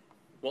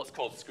what's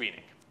called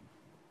screening.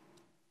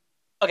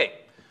 Okay,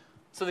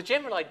 so the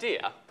general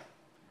idea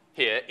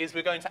here is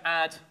we're going to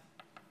add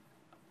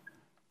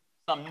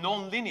some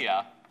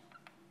nonlinear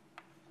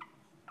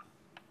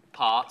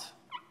part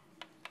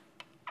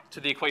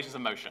to the equations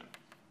of motion.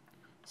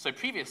 So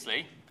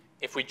previously,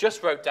 if we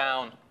just wrote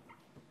down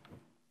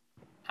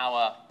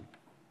our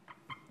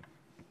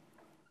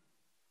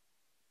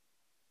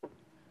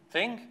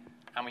thing,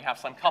 and we have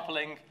some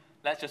coupling,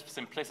 let's just for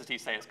simplicity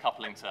say it's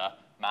coupling to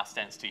mass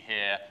density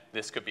here.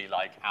 This could be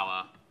like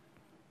our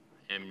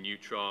M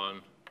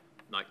neutron,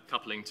 like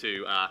coupling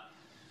to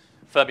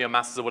fermion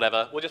masses or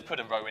whatever. We'll just put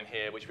a rho in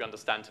here, which we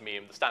understand to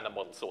mean the standard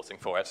model sourcing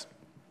for it.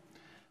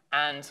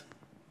 And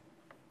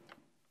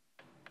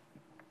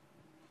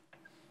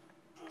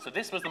so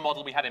this was the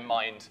model we had in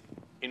mind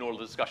in all of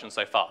the discussion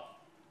so far.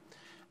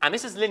 And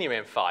this is linear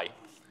in phi.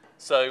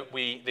 So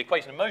the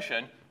equation of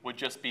motion would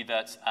just be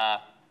that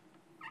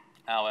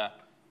our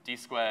d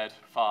squared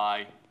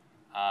phi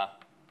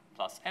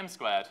plus m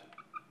squared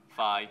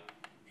phi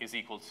is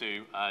equal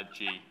to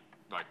g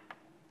rho.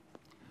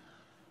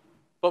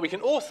 But we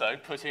can also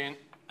put in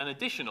an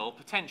additional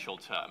potential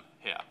term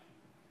here.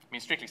 I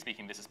mean, strictly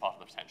speaking, this is part of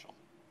the potential.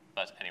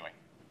 But anyway.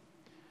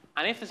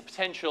 And if this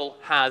potential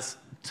has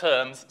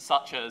terms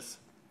such as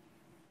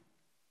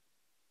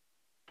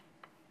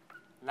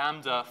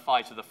lambda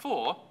phi to the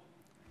 4,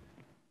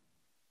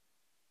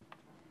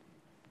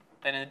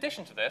 then in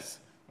addition to this,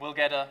 we'll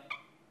get a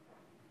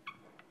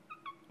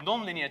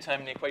nonlinear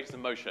term in the equations of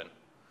motion.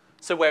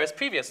 So whereas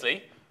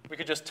previously, we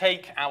could just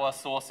take our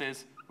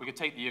sources, we could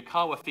take the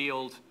Yukawa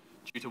field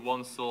due to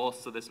one source,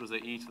 so this was a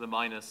e to the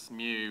minus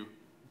mu,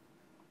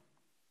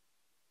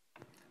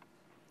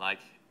 like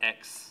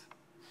x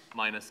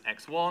minus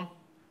x1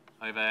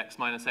 over x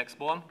minus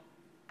x1.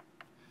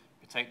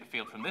 You take the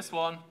field from this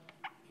one,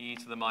 e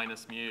to the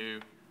minus mu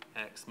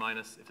x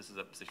minus, if this is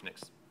a position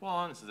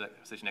x1, this is a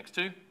position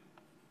x2.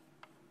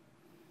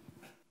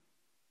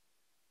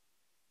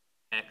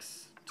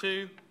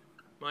 x2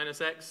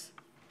 minus x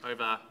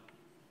over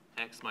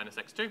x minus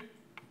x2.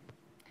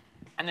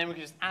 And then we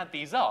can just add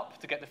these up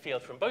to get the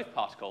field from both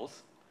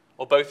particles,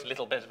 or both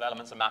little bits of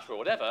elements of matter or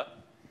whatever.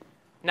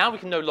 Now we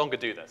can no longer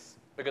do this,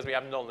 because we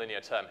have a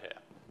nonlinear term here.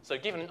 So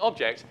given an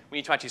object, we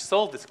need to actually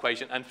solve this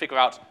equation and figure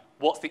out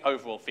what's the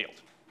overall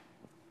field.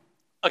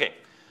 OK,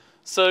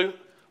 so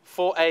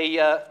for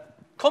a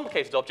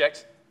complicated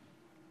object,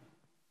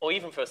 or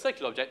even for a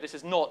circular object, this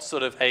is not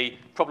sort of a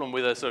problem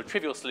with a sort of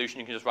trivial solution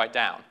you can just write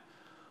down.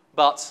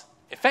 But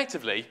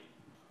effectively,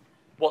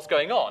 what's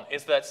going on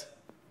is that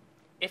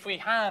if we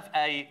have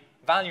a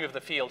value of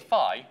the field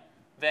phi,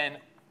 then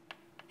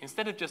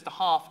instead of just a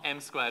half m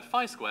squared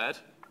phi squared,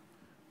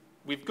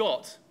 we've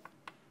got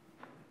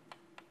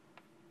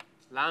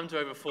lambda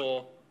over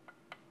 4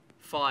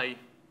 phi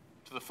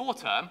to the 4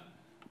 term.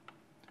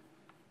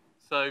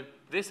 So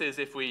this is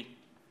if we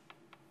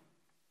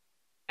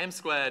m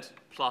squared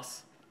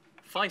plus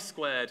phi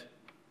squared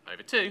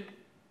over 2,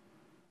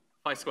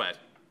 phi squared.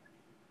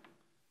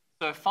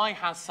 So if phi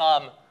has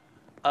some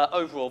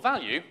overall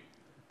value,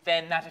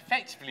 then that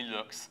effectively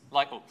looks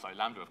like, oh, sorry,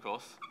 lambda, of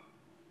course.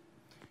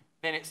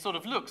 Then it sort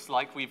of looks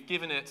like we've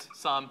given it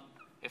some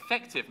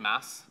effective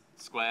mass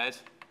squared,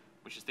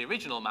 which is the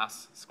original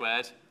mass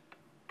squared,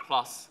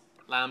 plus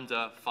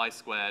lambda phi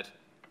squared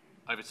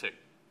over 2.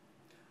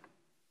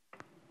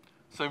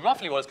 So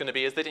roughly what it's going to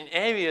be is that in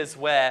areas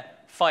where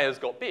phi has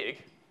got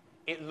big,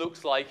 it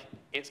looks like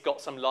it's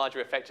got some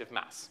larger effective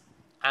mass.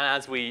 And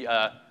as we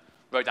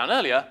wrote down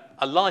earlier,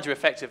 a larger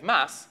effective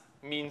mass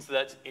means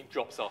that it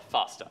drops off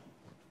faster.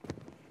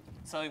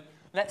 So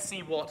let's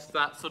see what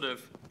that sort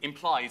of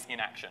implies in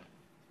action.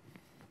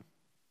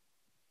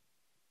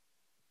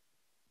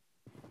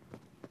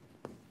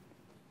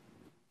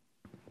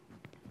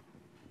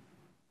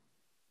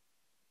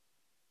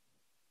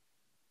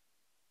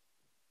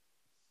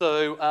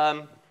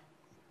 So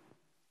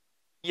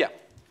yeah,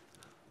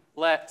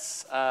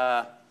 let's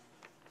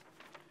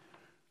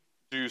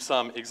do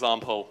some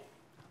example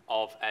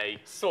of a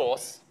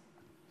source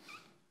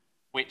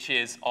which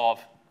is of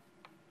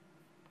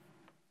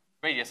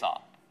radius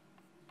r.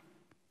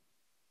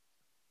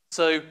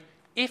 So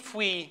if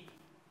we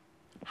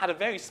had a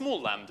very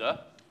small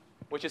lambda,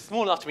 which is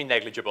small enough to be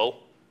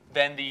negligible,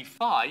 then the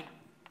phi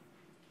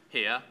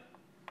here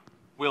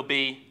will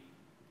be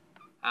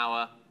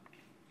our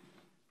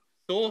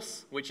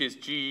source, which is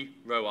g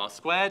rho r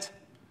squared,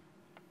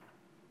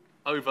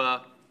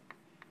 over,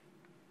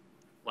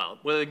 well,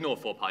 we'll ignore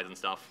 4 pi's and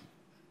stuff,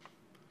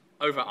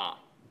 over r,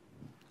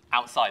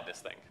 outside this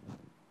thing.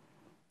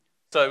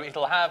 So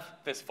it'll have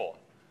this form.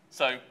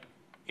 So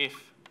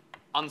if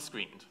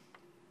unscreened.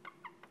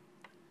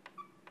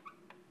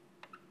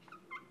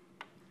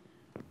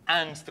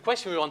 And the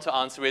question we want to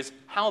answer is,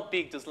 how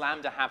big does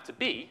lambda have to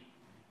be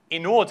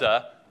in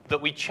order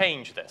that we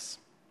change this?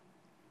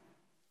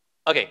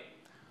 OK,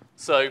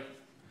 so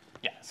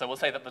yeah, so we'll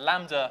say that the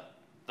lambda,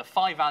 the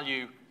phi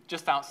value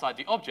just outside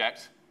the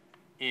object,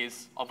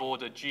 is of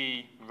order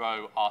g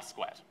rho r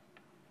squared.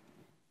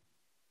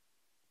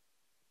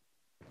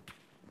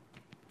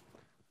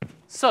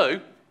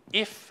 So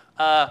if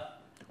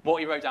what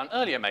we wrote down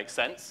earlier makes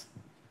sense,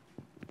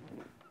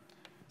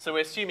 so we're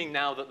assuming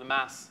now that the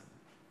mass,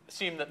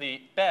 assume that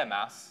the bare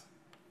mass,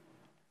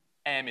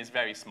 m, is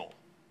very small.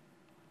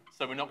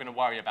 So we're not going to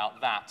worry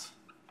about that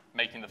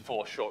making the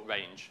force short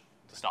range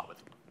to start with.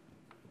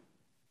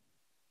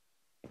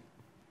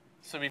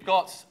 So we've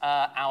got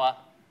our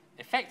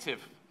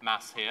effective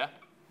mass here,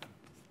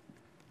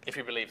 if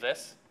we believe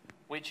this,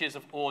 which is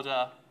of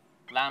order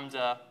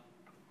lambda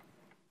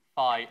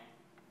phi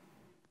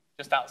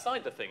just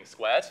outside the thing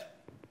squared,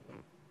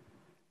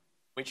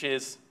 which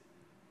is,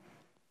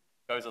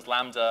 goes as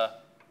lambda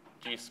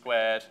g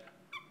squared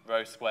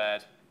rho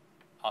squared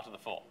r to the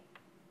 4.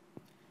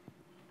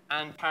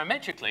 And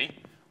parametrically,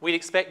 we'd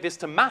expect this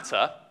to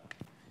matter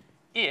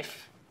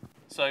if,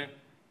 so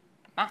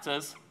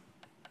matters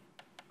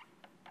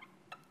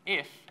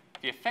if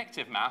the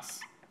effective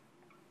mass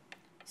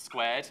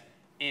squared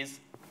is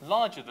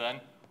larger than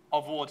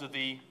of order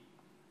the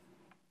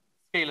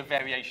scale of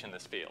variation in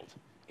this field.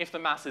 If the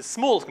mass is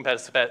small compared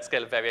to the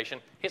scale of variation,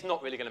 it's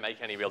not really going to make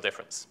any real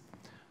difference.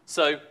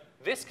 So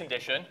this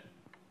condition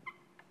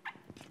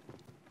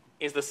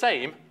is the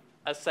same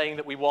as saying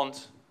that we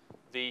want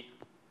the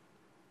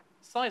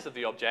size of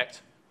the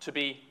object to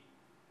be,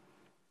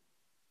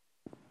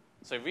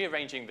 so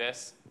rearranging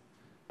this,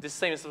 this is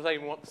the same as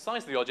saying we want the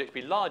size of the object to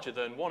be larger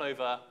than 1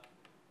 over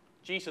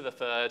g to the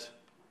 3rd,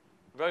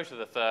 rho to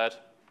the 3rd,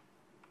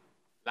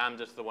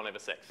 lambda to the 1 over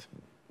 6th.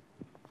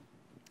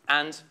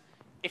 And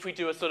if we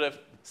do a sort of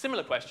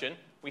similar question,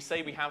 we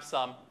say we have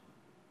some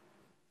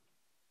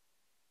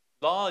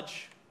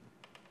large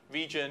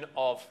region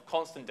of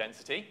constant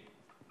density.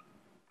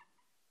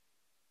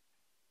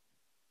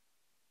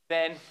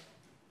 Then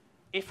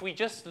if we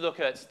just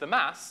look at the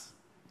mass,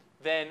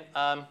 then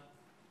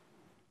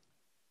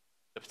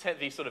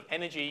the sort of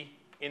energy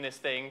in this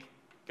thing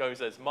goes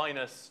as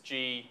minus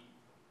g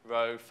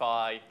rho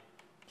phi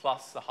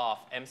plus a half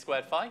m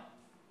squared phi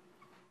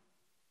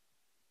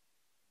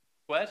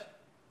squared.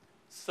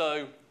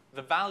 So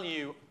the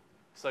value,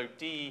 so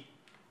dh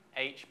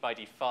by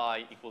d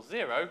phi equals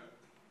 0,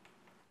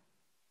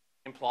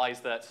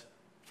 implies that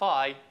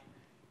phi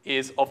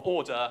is of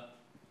order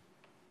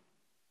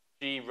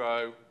g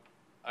rho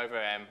over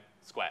m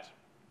squared.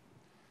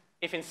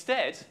 If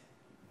instead,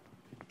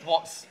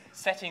 what's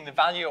setting the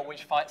value at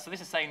which phi, so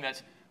this is saying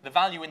that the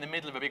value in the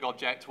middle of a big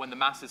object when the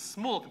mass is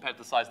small compared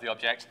to the size of the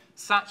object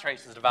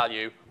saturates at a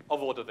value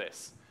of order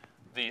this.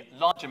 The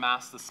larger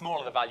mass, the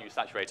smaller the value you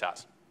saturate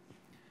at.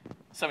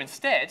 So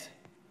instead,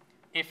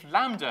 if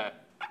lambda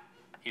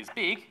is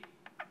big,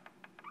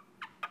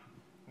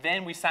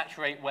 then we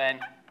saturate when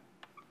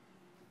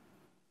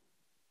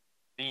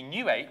the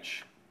new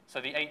h,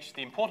 so the h,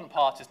 the important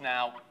part is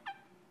now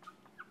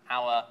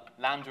our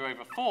lambda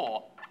over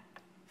 4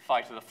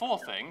 phi to the 4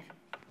 thing,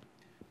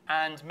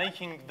 and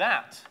making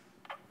that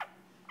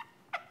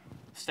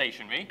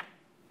stationary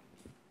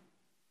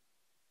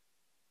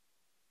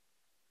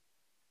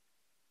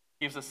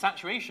gives a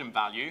saturation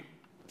value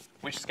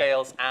which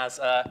scales as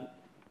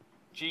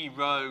g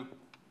rho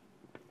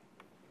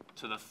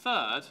to the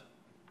third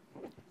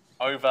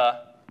over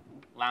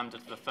lambda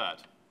to the third.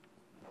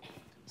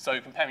 So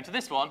comparing to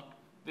this one,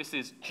 this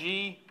is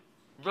g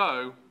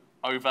rho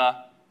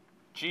over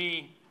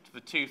g to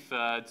the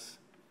 2/3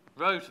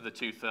 rho to the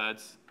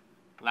 2/3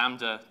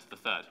 lambda to the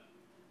third.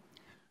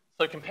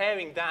 So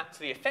comparing that to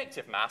the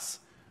effective mass,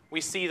 we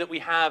see that we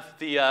have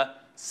the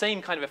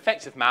same kind of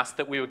effective mass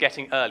that we were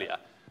getting earlier.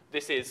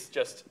 This is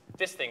just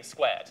this thing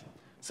squared.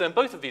 So in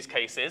both of these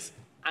cases,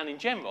 and in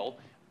general,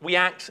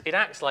 it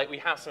acts like we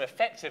have some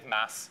effective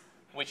mass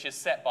which is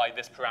set by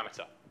this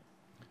parameter.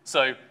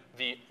 So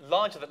the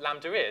larger that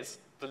lambda is,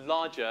 the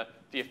larger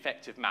the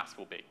effective mass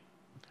will be.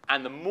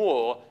 And the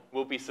more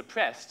will be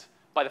suppressed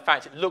by the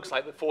fact it looks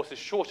like the force is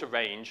shorter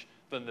range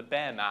than the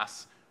bare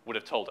mass would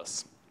have told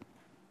us.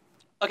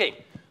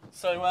 OK,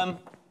 so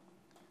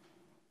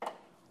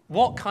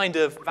what kind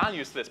of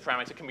values for this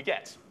parameter can we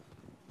get?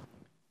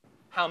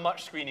 How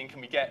much screening can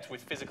we get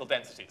with physical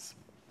densities?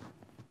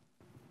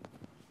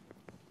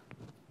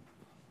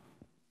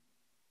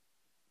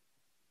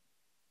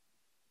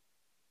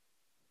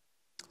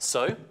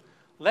 So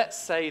let's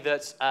say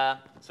that,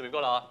 so we've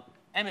got our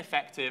m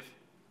effective,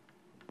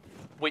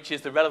 which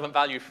is the relevant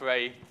value for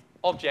a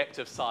object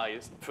of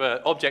size, for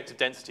object of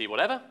density,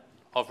 whatever,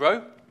 of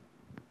rho,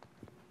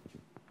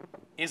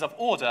 is of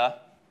order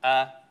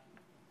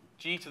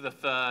g to the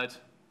third,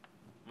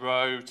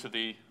 rho to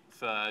the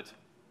third,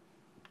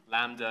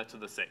 lambda to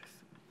the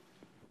sixth.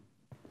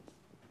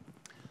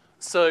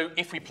 So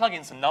if we plug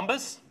in some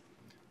numbers,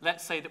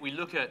 let's say that we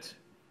look at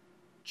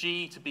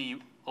g to be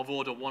of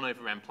order 1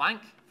 over m Planck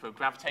for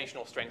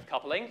gravitational strength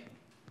coupling.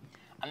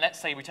 And let's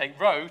say we take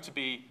rho to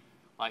be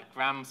like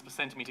grams per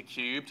centimeter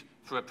cubed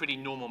for a pretty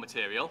normal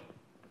material.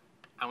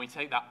 And we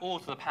take that all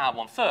to the power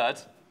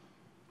 1/3.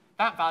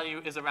 That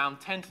value is around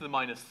 10 to the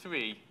minus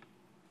 3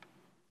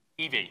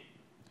 eV,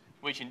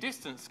 which in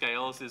distance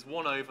scales is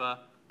 1 over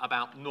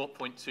about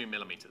 0.2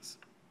 millimeters.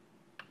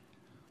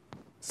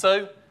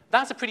 So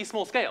that's a pretty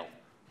small scale.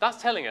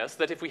 That's telling us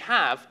that if we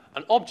have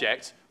an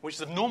object which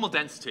is of normal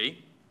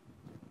density,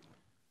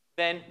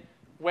 then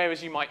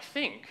whereas you might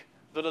think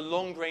that a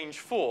long-range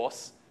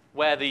force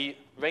where the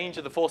range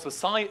of the force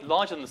was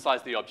larger than the size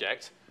of the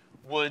object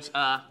would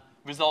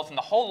result in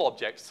the whole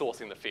object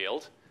sourcing the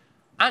field,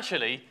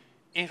 actually,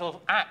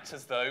 it'll act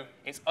as though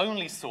it's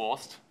only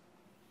sourced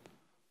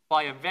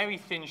by a very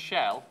thin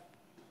shell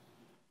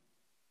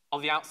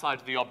of the outside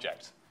of the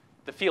object.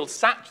 The field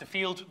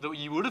that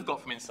you would have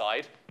got from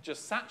inside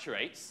just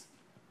saturates,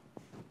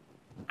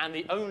 and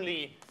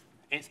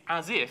it's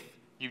as if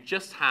you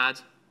just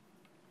had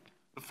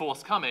the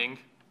force coming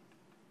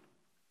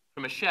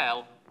from a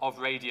shell of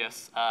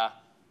radius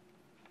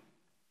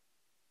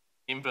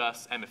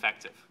inverse m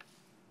effective.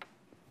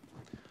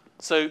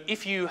 So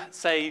if you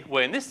say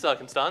were in this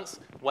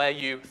circumstance where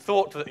you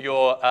thought that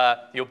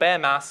your bare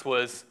mass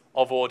was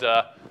of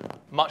order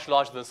much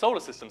larger than solar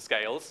system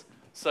scales,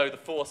 so the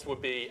force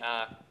would be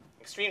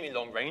extremely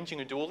long range, you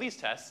can do all these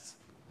tests.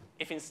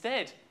 If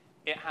instead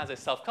it has a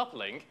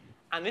self-coupling,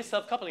 and this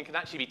self-coupling can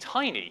actually be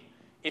tiny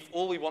if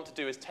all we want to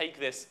do is take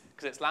this,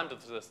 because it's lambda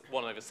to the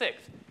 1 over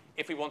 6th,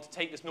 if we want to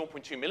take this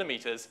 0.2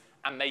 millimeters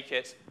and make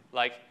it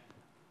like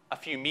a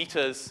few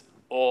meters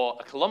or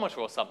a kilometer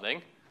or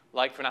something,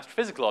 like for an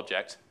astrophysical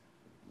object,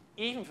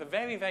 even for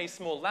very, very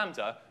small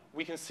lambda,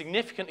 we can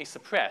significantly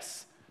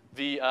suppress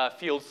the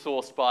field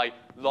sourced by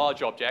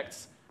large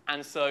objects,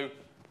 and so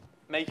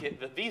make it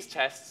that these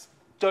tests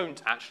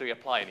don't actually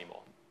apply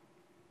anymore.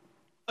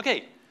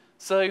 OK,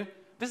 So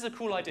this is a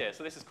cool idea.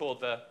 So this is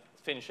called the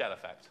thin shell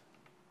effect.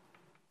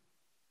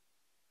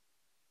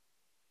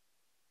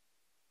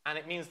 And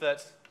it means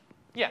that,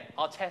 yeah,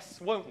 our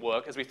tests won't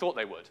work as we thought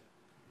they would.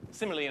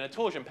 Similarly, in a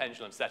torsion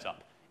pendulum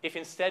setup, if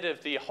instead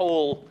of the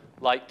whole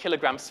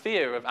kilogram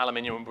sphere of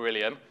aluminium and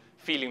beryllium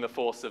feeling the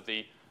force of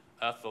the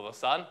Earth or the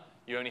Sun,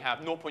 you only have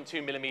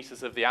 0.2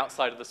 millimeters of the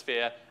outside of the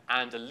sphere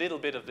and a little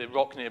bit of the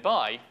rock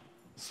nearby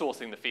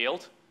sourcing the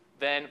field,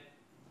 then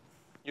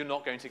you're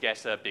not going to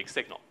get a big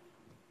signal.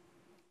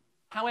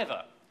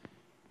 However,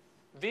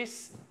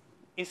 this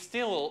is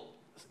still,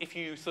 if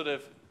you sort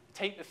of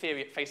take the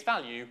theory at face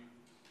value,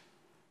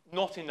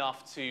 not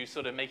enough to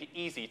sort of make it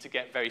easy to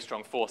get very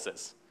strong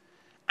forces.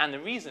 And the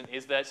reason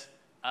is that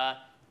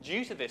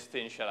due to this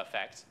thin shell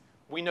effect,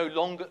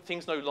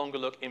 things no longer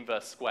look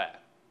inverse square.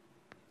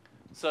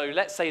 So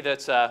let's say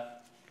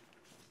that,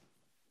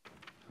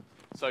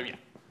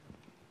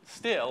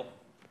 still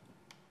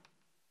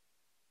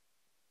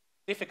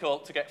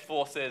difficult to get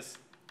forces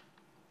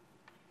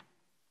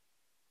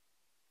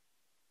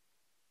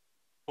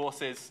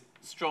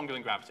stronger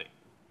than gravity.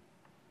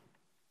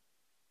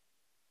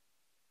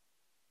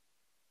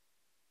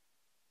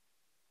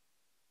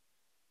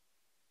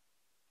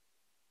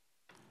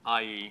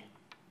 I.e.,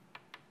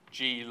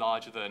 G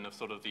larger than of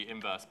sort of the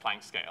inverse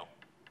Planck scale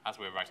as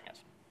we're writing it.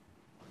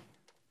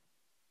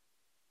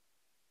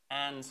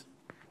 And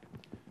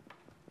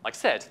like I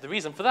said, the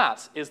reason for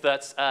that is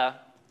that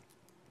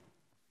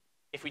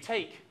if we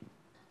take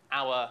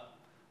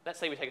let's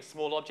say we take a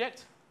small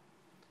object,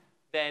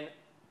 then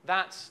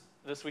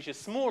which is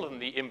smaller than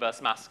the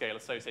inverse mass scale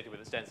associated with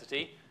its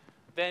density,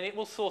 then it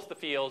will source the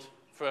field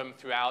from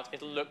throughout.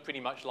 It'll look pretty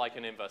much like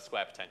an inverse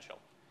square potential.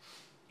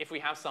 If we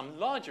have some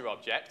larger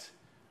object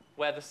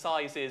where the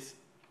size is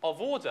of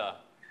order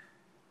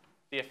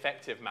the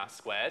effective mass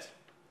squared,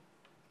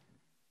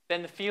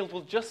 then the field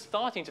will just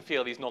starting to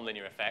feel these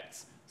nonlinear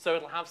effects, so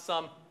it'll have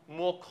some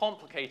more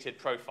complicated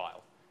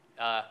profile.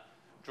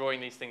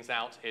 Drawing these things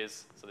out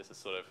so this is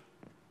sort of,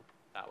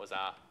 that was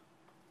our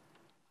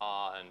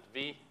R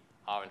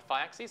and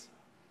phi axes.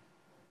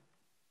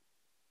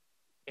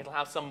 It'll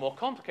have some more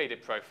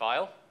complicated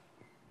profile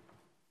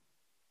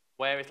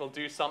where it'll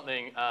do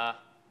something and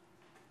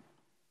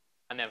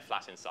then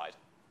flat inside.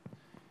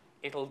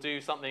 It'll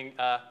do something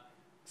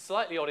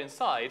slightly odd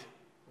inside,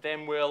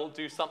 then we'll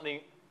do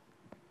something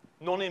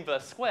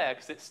non-inverse square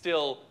because it's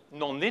still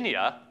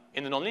nonlinear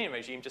in the nonlinear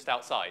regime just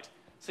outside.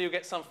 So you'll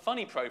get some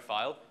funny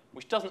profile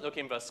which doesn't look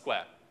inverse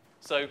square.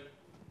 So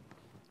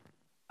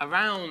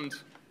around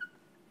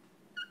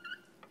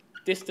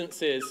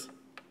distances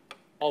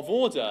of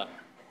order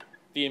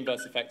the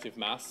inverse effective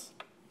mass,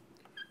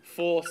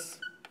 force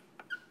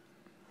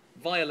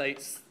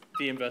violates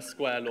the inverse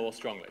square law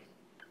strongly.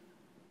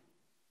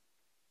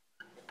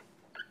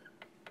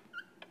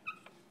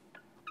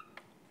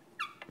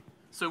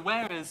 So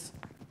whereas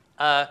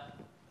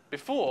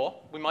before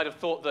we might have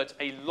thought that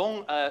a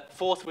long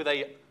force with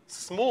a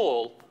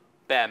small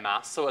bare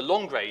mass, so a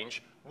long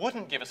range,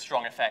 wouldn't give a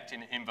strong effect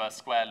in inverse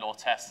square law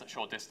tests at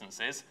short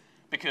distances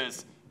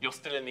because you're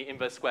still in the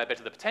inverse square bit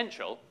of the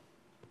potential.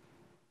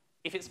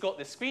 If it's got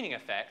this screening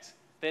effect,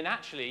 then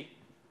actually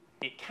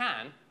it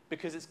can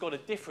because it's got a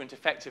different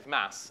effective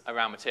mass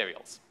around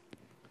materials.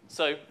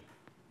 So,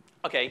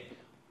 okay,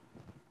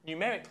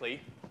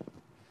 numerically,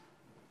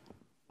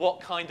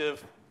 what kind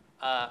of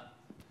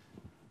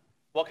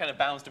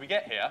bounds do we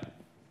get here?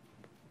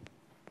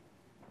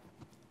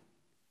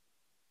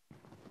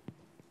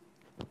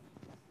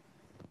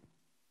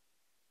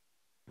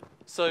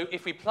 So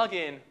if we plug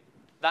in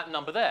that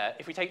number there,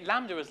 if we take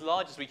lambda as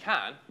large as we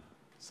can,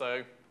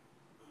 so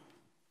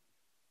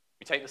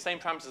we take the same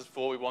parameters as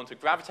before, we want a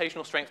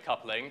gravitational strength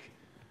coupling,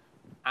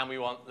 and we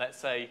want, let's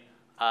say,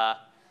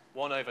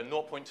 1 over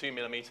 0.2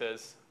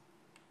 millimeters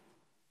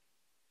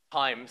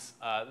times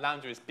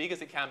lambda as big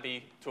as it can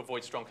be to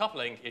avoid strong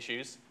coupling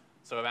issues,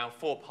 so around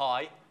 4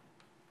 pi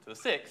to the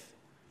 6th.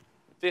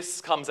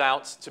 This comes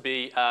out to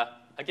be,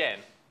 again,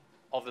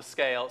 of the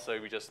scale, so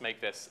we just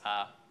make this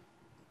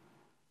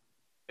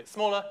bit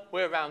smaller.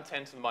 We're around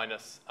 10 to the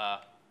minus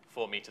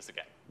 4 meters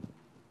again.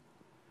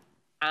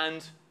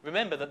 And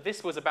remember that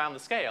this was around the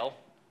scale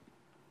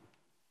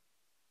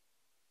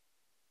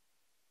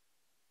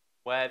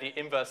where the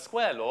inverse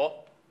square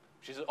law,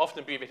 which is often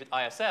abbreviated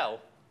ISL,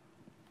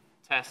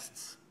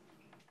 tests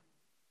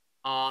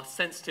are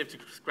sensitive to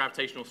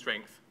gravitational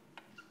strength.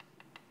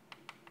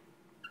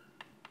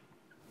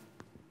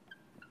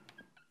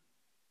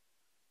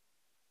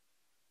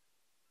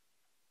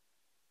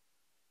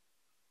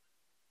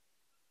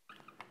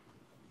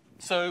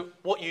 So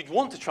what you'd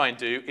want to try and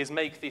do is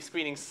make the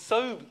screening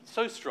so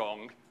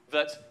strong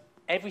that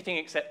everything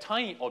except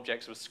tiny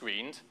objects was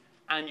screened,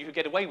 and you could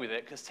get away with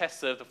it because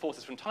tests of the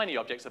forces from tiny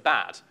objects are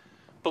bad.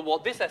 But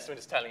what this estimate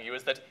is telling you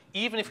is that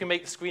even if we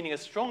make the screening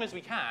as strong as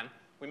we can,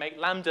 we make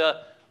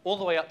lambda all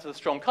the way up to the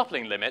strong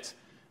coupling limit,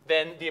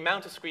 then the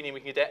amount of screening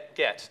we can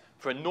get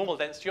for a normal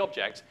density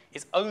object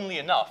is only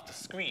enough to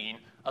screen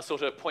a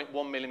sort of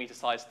 0.1 millimeter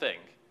size thing.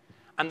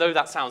 And though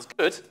that sounds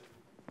good,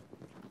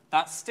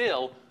 that's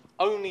still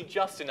only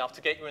just enough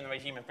to get you in the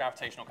regime of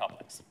gravitational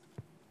couplings.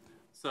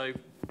 So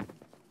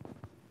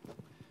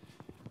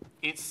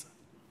it's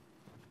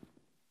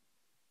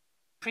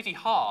pretty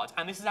hard,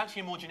 and this is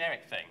actually a more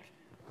generic thing.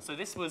 So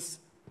this was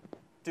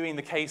doing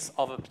the case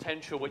of a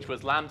potential which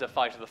was lambda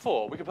 5 to the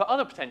 4. We could put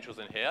other potentials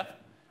in here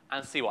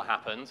and see what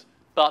happened,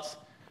 but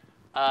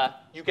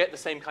you get the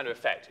same kind of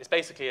effect. It's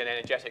basically an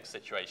energetic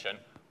situation,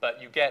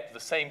 but you get the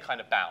same kind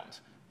of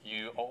bound.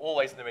 You are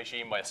always in the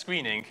regime where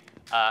screening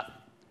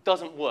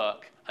doesn't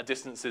work at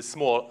distances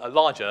smaller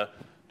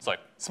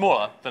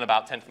than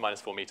about 10 to the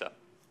minus 4 meter.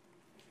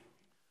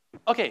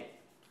 Okay,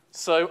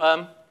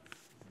 so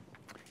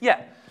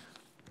yeah.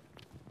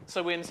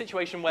 So we're in a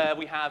situation where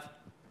we have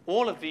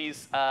all of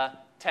these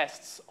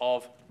tests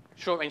of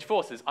short-range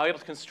forces are able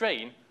to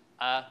constrain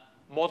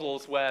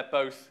models where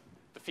both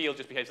the field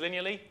just behaves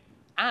linearly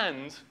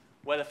and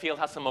where the field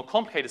has some more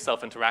complicated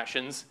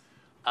self-interactions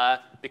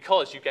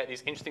because you get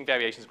these interesting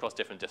variations across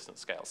different distance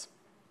scales.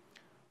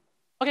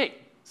 Okay,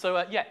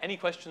 so yeah, any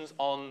questions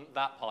on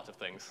that part of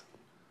things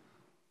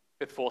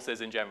with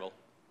forces in general?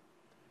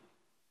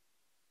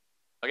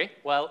 Okay,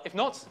 well, if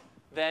not,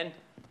 then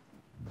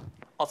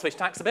I'll switch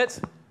tacks a bit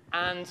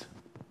and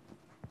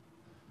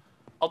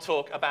I'll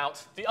talk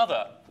about the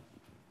other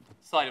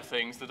side of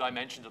things that I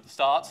mentioned at the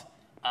start,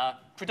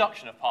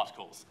 production of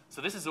particles.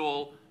 So this has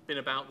all been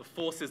about the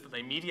forces that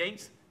they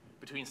mediate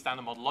between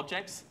standard model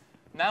objects.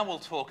 Now we'll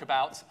talk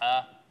about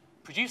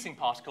producing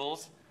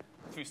particles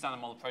through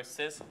standard model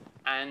processes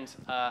and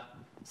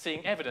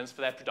seeing evidence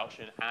for their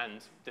production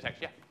and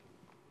detection. Yeah.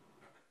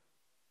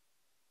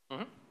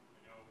 Mm-hmm.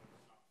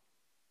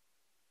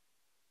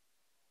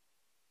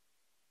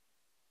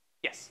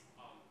 Yes.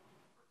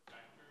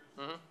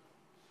 Mm-hmm.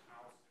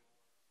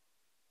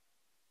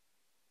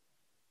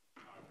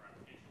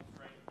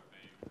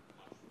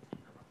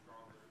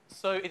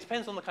 So it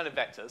depends on the kind of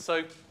vector.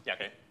 So, yeah,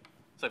 okay.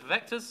 So for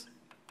vectors,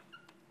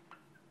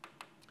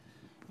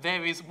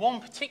 there is one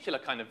particular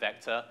kind of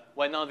vector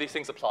where none of these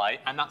things apply,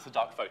 and that's the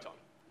dark photon.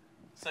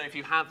 So if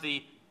you have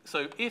the,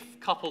 so if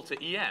coupled to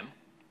EM,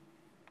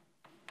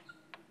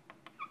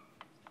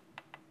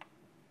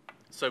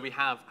 so we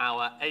have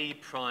our A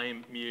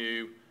prime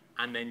mu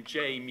and then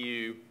J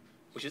mu,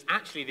 which is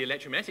actually the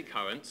electromagnetic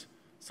current.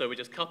 So we're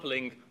just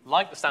coupling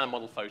like the standard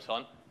model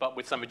photon, but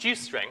with some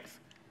reduced strength.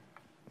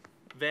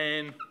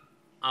 Then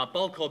our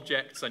bulk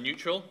objects are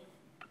neutral.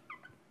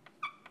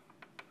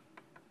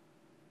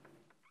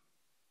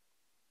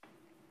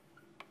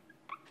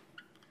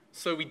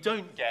 So we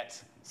don't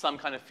get some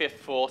kind of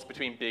fifth force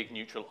between big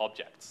neutral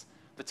objects.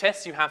 The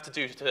tests you have to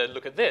do to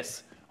look at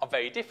this are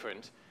very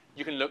different.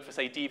 You can look for,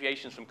 say,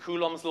 deviations from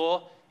Coulomb's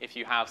law. If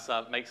you have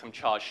make some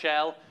charged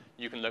shell,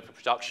 you can look for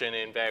production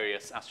in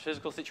various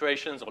astrophysical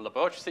situations or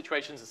laboratory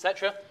situations,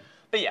 etc.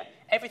 But yeah,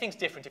 everything's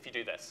different if you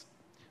do this.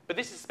 But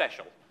this is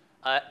special.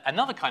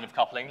 Another kind of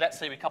coupling, let's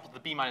say we couple the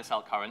B minus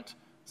L current.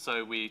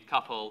 So we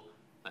couple,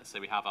 let's say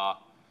we have our,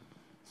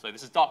 so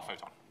this is dark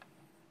photon.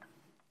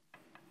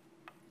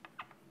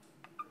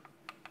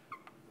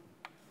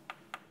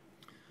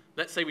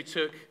 Let's say we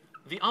took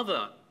the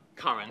other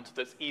current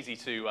that's easy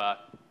to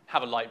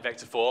have a light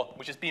vector for,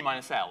 which is B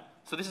minus L.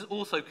 So this is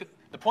also,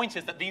 the point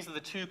is that these are the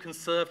two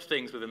conserved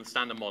things within the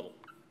standard model.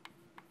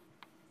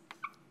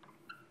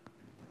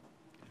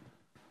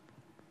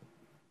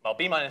 Well,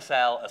 B minus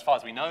L, as far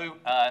as we know,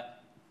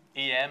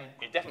 EM,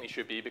 it definitely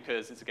should be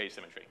because it's a gauge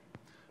symmetry.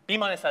 B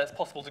minus L is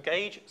possible to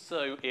gauge,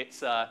 so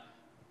it's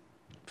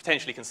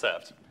potentially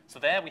conserved. So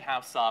there we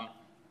have some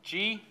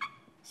G,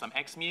 some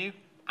X mu,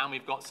 and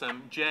we've got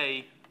some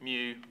J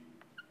mu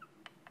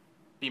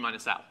B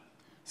minus L.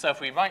 So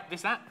if we write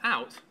this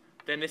out,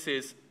 then this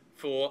is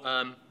for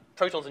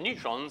protons and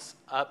neutrons,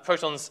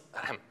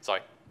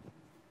 sorry.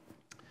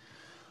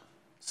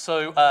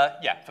 So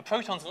yeah, for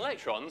protons and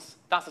electrons,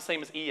 that's the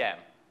same as EM,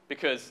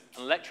 because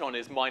an electron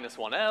is minus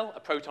 1L, a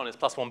proton is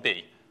plus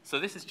 1B. So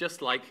this is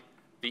just like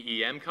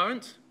the EM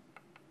current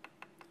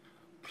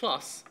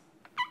plus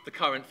the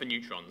current for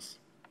neutrons.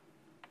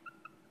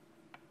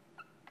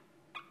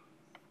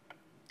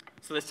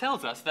 So this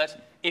tells us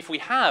that if we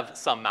have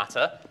some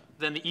matter,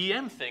 then the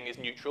EM thing is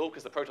neutral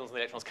because the protons and the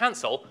electrons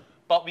cancel,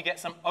 but we get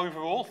some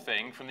overall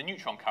thing from the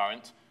neutron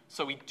current,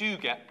 so we do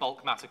get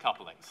bulk matter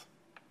couplings.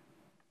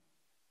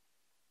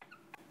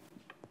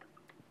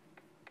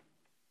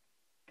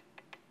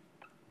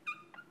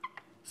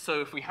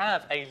 So if we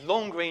have a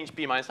long-range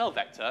B minus L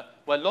vector,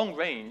 where long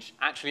range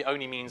actually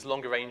only means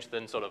longer range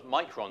than sort of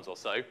microns or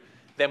so,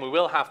 then we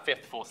will have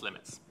fifth force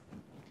limits.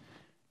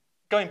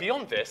 Going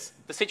beyond this,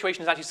 the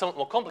situation is actually somewhat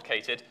more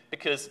complicated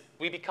because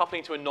we'd be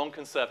coupling to a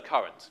non-conserved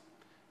current.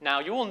 Now,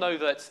 you all know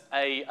that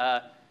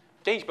a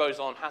gauge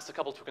boson has to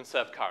couple to a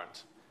conserved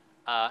current.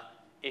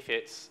 If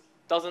it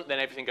doesn't, then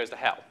everything goes to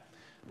hell.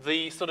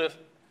 The sort of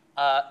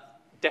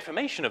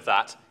deformation of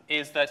that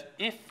is that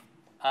if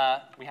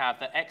we have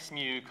that X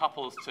mu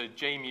couples to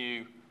J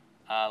mu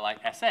like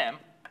SM,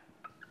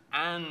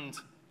 and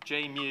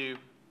J mu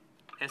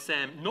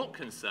SM not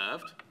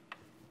conserved,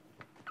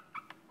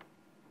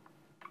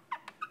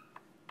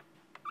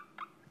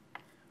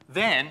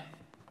 then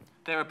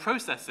there are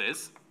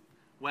processes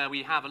where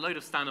we have a load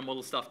of standard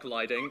model stuff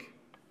colliding,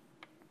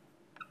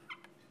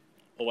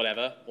 or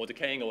whatever, or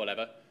decaying or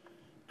whatever,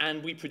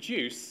 and we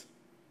produce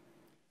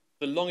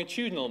the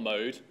longitudinal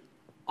mode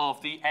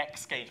of the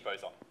X gauge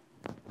boson.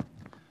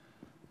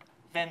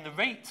 Then the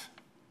rate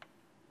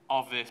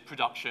of this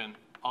production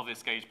of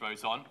this gauge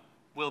boson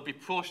will be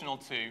proportional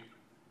to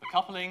the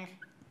coupling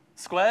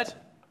squared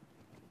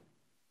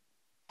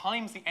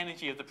times the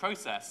energy of the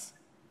process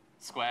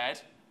squared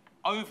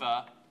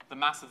over the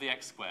mass of the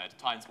X squared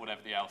times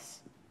whatever else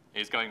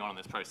is going on in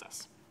this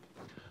process.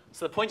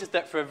 So the point is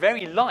that for a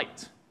very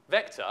light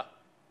vector,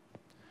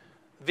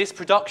 this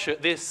production,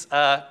 this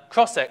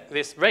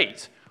this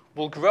rate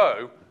will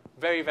grow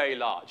very, very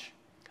large.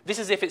 This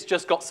is if it's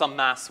just got some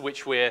mass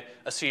which we're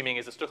assuming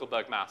is a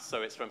Stuckelberg mass,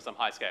 so it's from some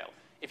high scale.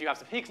 If you have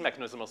some Higgs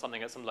mechanism or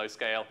something at some low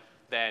scale,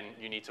 then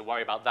you need to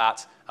worry about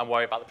that and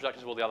worry about the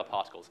productions of all the other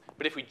particles.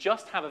 But if we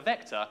just have a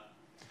vector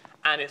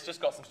and it's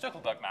just got some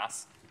Stuckelberg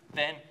mass,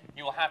 then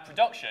you will have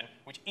production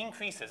which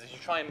increases as you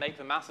try and make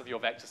the mass of your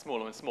vector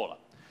smaller and smaller.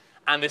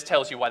 And this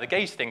tells you why the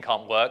gauge thing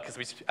can't work,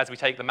 because as we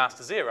take the mass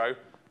to 0,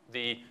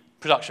 the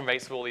production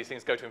rates for all these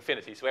things go to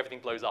infinity, so everything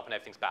blows up and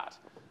everything's bad.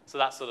 So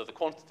that's sort of the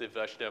quantitative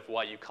version of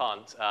why you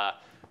can't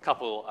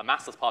couple a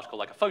massless particle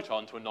like a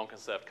photon to a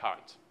non-conserved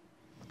current.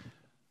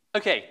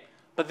 OK,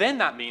 but then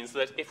that means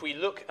that if we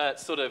look at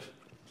sort of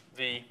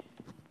the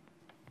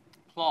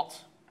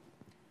plot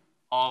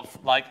of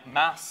like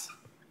mass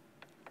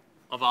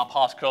of our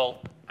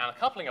particle and a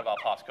coupling of our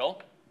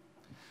particle,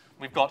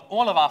 we've got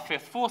all of our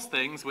fifth force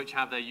things which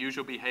have their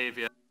usual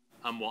behavior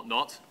and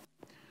whatnot.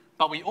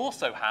 But we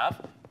also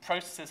have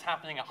processes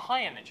happening at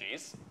high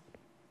energies.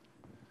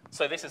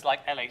 So this is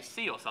like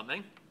LHC or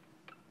something,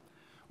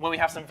 where we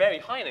have some very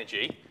high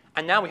energy,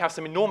 and now we have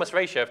some enormous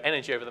ratio of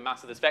energy over the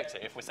mass of this vector,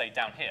 if we say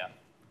down here.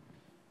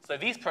 So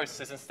these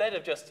processes, instead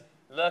of just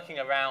lurking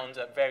around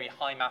at very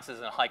high masses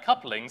and high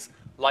couplings,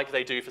 like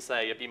they do for,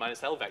 say, a B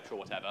minus L vector or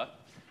whatever,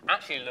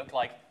 actually look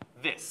like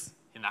this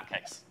in that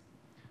case.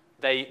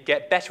 They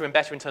get better and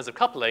better in terms of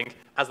coupling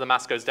as the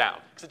mass goes down,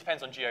 because it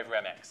depends on G over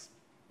mx. So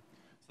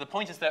the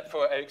point is that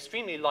for an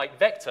extremely light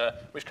vector,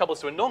 which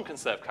couples to a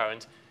non-conserved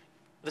current,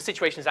 the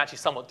situation is actually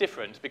somewhat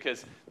different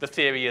because the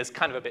theory is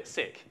kind of a bit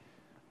sick.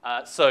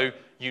 So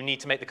you need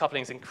to make the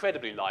couplings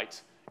incredibly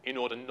light in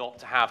order not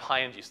to have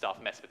high-energy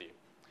stuff mess with you.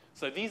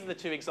 So these are the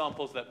two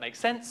examples that make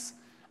sense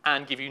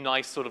and give you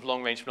nice sort of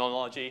long-range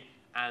phenomenology.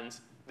 And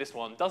this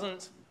one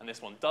doesn't, and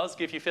this one does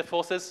give you fifth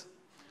forces.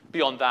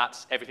 Beyond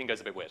that, everything goes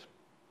a bit weird.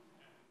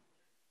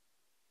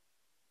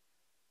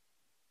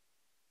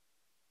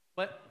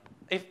 But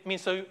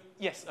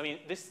yes, I mean,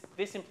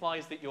 this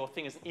implies that your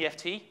thing is an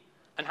EFT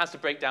and has to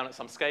break down at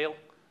some scale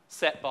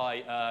set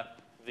by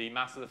the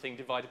mass of the thing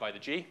divided by the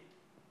G.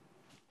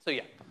 So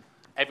yeah,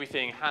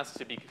 everything has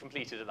to be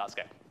completed at that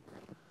scale,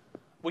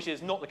 which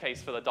is not the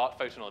case for the dark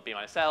photon or the B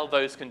minus L.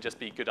 Those can just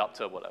be good up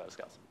to whatever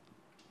scales.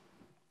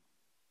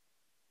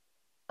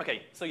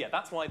 OK, so yeah,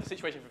 that's why the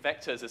situation for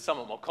vectors is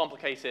somewhat more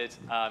complicated.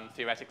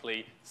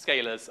 Theoretically,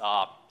 scalars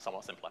are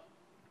somewhat simpler.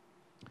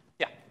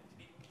 Yeah?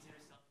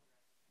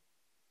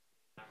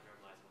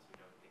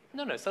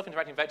 No,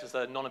 self-interacting vectors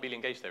are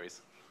non-abelian gauge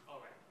theories. Oh,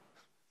 right.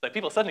 So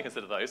people certainly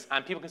consider those,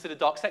 and people consider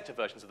dark sector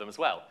versions of them as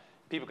well.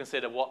 People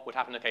consider what would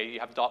happen, OK, you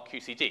have dark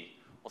QCD,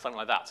 or something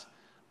like that.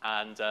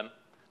 And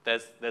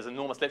there's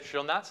enormous literature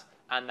on that,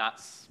 and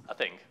that's a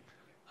thing.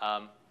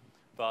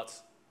 But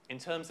in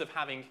terms of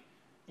having,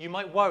 you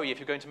might worry if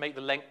you're going to make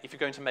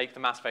the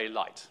mass very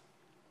light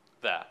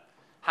there.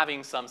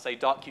 Having some, say,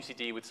 dark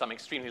QCD with some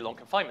extremely long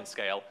confinement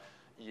scale,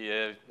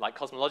 like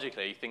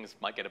cosmologically, things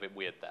might get a bit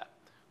weird there.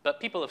 But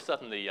people have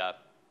certainly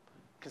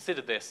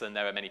considered this, and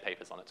there are many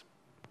papers on it.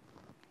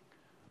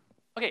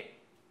 OK.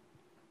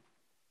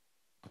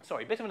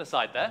 Sorry, a bit of an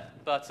aside there,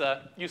 but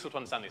useful to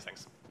understand these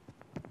things.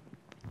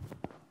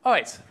 All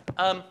right,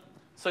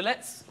 so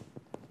let's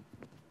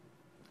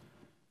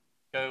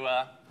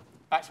go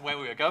back to where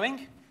we were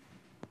going.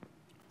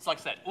 So like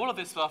I said, all of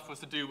this stuff was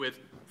to do with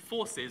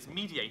forces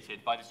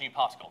mediated by this new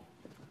particle.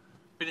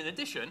 But in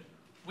addition,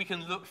 we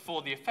can look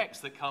for the effects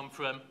that come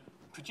from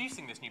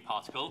producing this new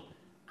particle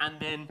and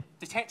then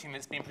detecting that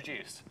it's being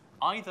produced.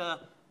 Either,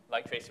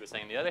 like Tracy was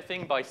saying the other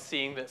thing, by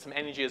seeing that some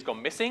energy has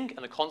gone missing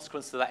and the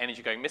consequence of that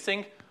energy going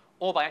missing,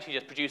 or by actually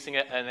just producing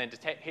it and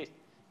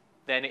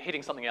then it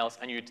hitting something else,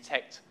 and you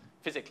detect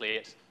physically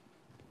it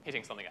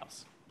hitting something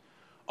else.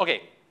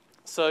 OK,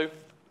 so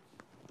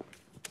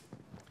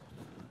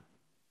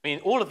I mean,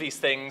 all of these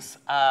things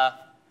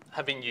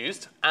have been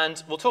used,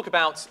 and we'll talk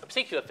about a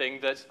particular thing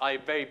that I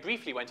very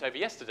briefly went over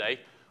yesterday,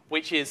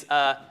 which is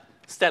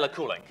stellar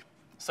cooling.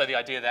 So the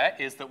idea there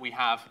is that we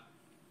have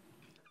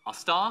our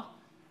star,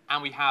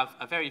 and we have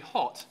a very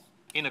hot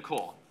inner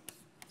core.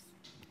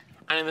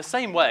 And in the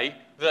same way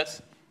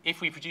that if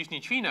we produce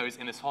neutrinos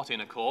in this hot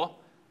inner core,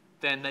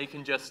 then they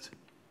can just,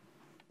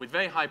 with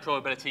very high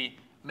probability,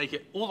 make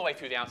it all the way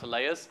through the outer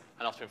layers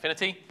and up to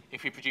infinity.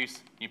 If we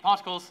produce new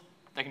particles,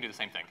 they can do the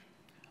same thing.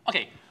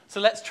 OK, so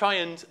let's try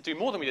and do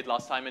more than we did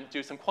last time and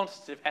do some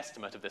quantitative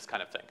estimate of this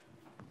kind of thing.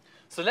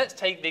 So let's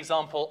take the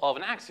example of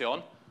an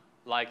axion,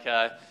 like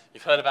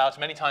you've heard about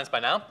many times by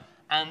now,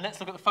 and let's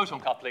look at the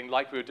photon coupling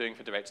like we were doing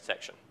for direct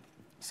detection.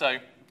 So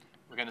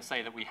we're going to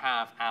say that we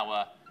have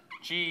our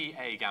G,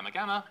 A, gamma,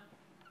 gamma,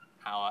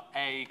 our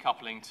A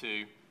coupling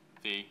to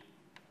the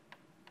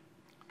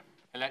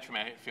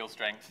electromagnetic field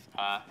strength,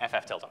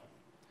 FF delta.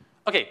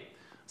 OK,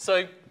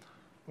 so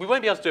we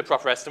won't be able to do a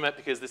proper estimate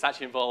because this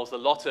actually involves a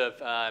lot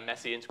of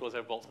messy integrals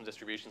over Boltzmann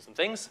distributions and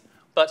things.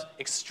 But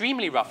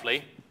extremely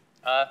roughly,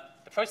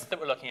 the process that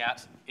we're looking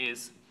at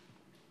is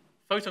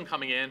photon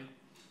coming in,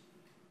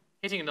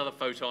 hitting another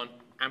photon,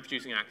 and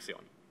producing an axion.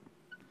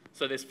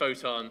 So this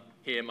photon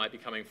here might be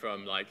coming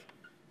from, like,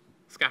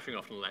 scattering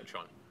off an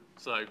electron.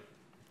 So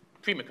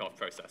Primakov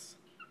process.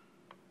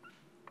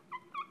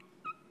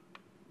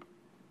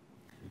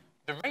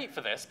 The rate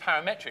for this,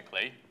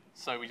 parametrically,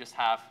 so we just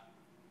have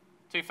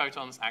 2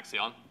 photons,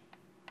 axion.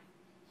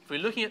 If we're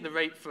looking at the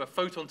rate for a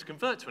photon to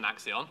convert to an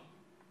axion,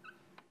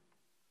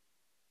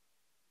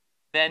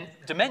 then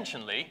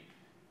dimensionally,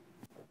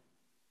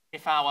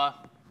 if our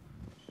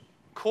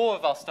core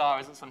of our star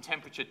is at some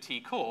temperature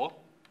T core,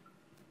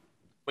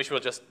 which we'll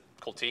just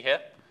call T here,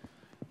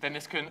 then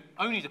this can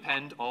only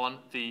depend on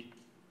the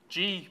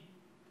G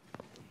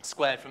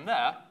squared from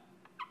there,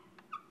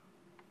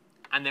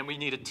 and then we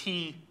need a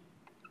T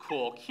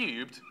core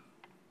cubed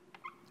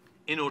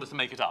in order to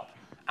make it up.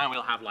 And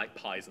we'll have like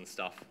pi's and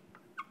stuff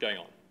going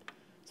on.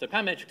 So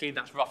parametrically,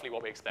 that's roughly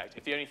what we expect,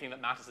 if the only thing that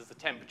matters is the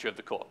temperature of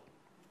the core.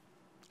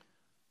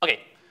 OK,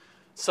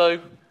 so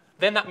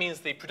then that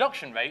means the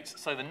production rate,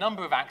 so the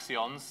number of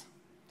axions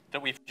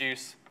that we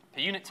produce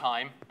per unit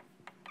time,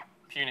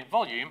 per unit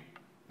volume,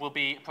 will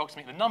be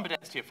approximately the number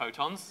density of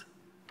photons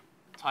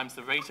times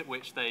the rate at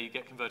which they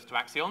get converted to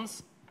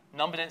axions.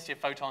 Number density of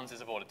photons is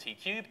of order T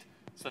cubed,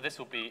 so this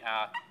will be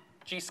our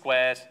G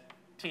squared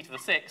T to the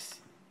 6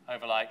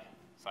 over like,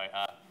 sorry,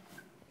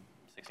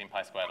 16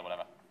 pi squared or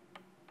whatever.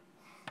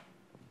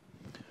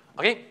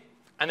 OK,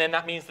 and then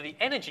that means that the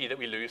energy that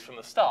we lose from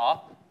the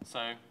star,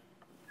 so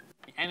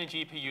the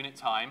energy per unit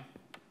time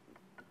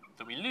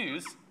that we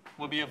lose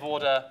will be of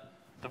order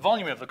the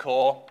volume of the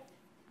core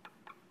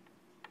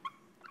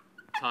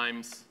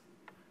times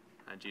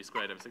G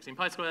squared over 16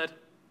 pi squared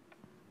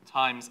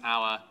times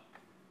our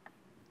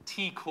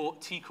T core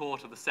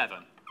to the 7.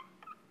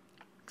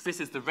 Because this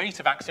is the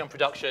rate of axion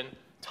production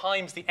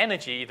times the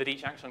energy that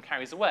each axion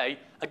carries away.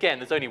 Again,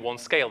 there's only one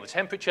scale, the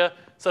temperature,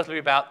 so it'll be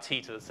about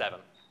T to the 7.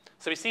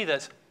 So we see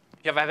that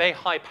you have a very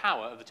high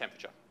power of the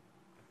temperature.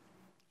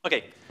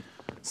 OK,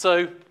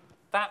 so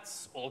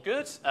that's all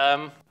good.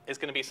 It's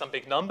going to be some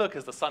big number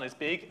because the sun is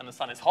big and the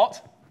sun is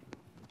hot.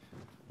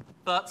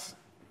 But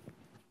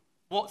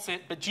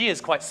but G is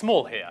quite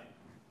small here.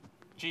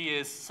 G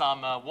is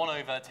some 1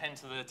 over 10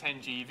 to the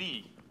 10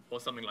 GeV or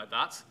something like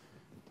that,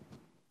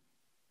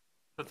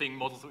 for thing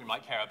models that we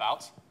might care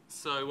about.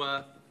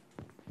 So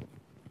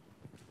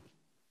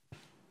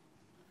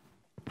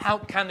how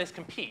can this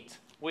compete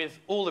with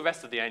all the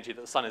rest of the energy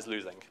that the sun is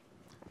losing?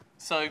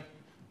 So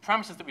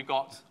parameters that we've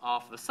got are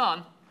for the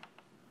sun,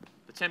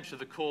 the temperature of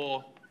the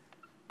core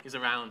is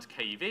around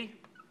keV,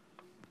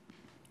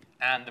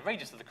 and the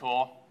radius of the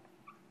core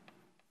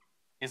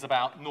is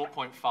about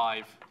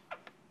 0.5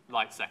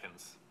 light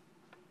seconds.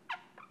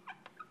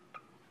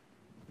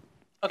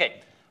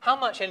 OK, how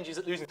much energy is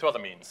it losing through other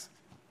means?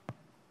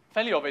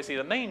 Fairly obviously,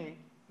 the main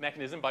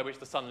mechanism by which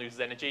the sun loses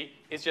energy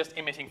is just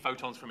emitting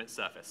photons from its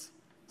surface.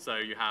 So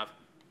you have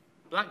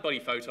black body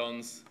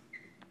photons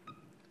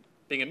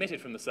being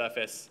emitted from the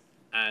surface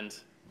and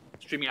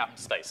streaming out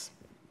into space.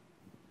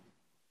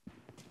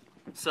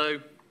 So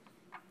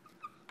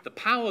the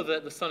power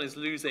that the sun is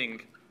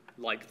losing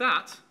like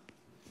that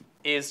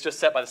is just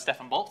set by the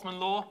Stefan-Boltzmann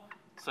law.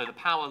 So the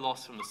power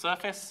loss from the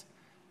surface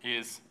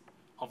is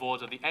of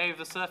order the area of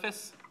the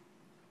surface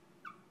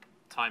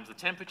times the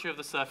temperature of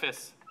the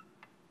surface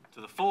to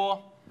the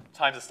 4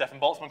 times the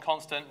Stefan-Boltzmann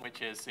constant,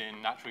 which is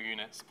in natural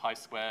units pi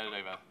squared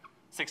over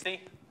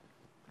 60,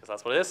 because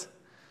that's what it is.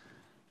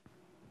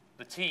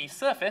 The T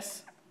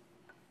surface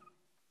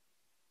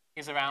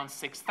is around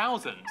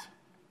 6,000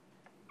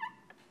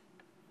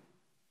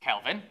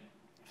 Kelvin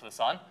for the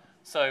sun.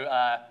 So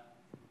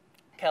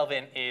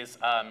Kelvin is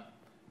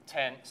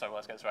 10, so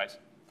let's get this right.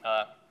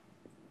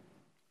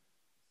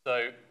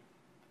 So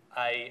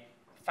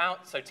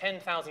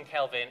 10,000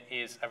 Kelvin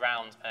is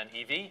around an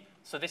EV.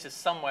 So this is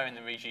somewhere in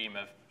the regime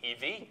of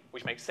EV,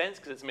 which makes sense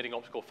because it's emitting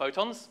optical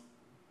photons.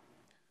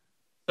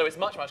 So it's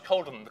much, much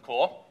colder than the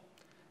core.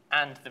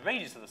 And the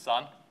radius of the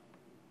sun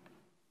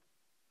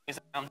is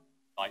around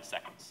light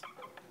seconds.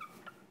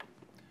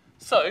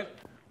 So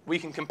we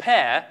can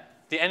compare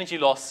the energy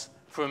loss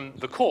from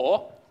the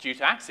core due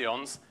to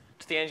axions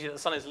to the energy that the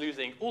sun is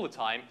losing all the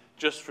time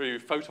just through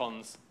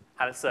photons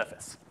at its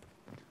surface.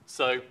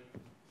 So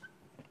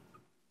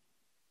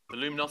the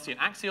luminosity in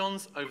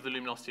axions over the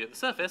luminosity at the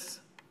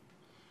surface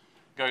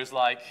goes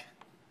like,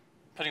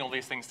 putting all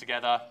these things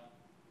together,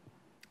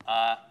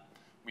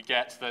 we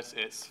get that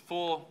it's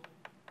 4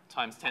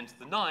 times 10 to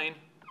the 9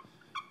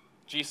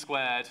 G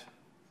squared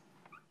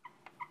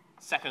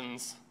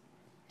seconds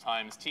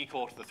times t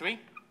core to the 3.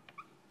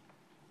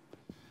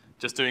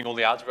 Just doing all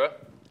the algebra.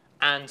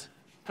 And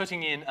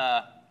putting in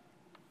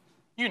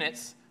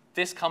units,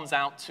 this comes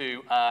out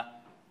to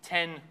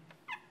 10,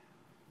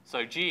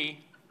 so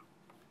g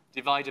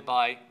divided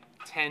by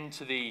 10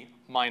 to the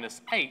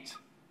minus 8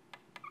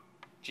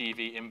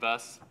 GV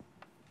inverse,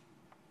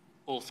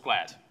 all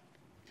squared.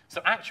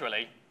 So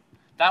actually,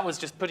 that was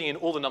just putting in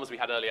all the numbers we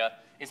had earlier.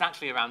 It's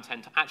actually around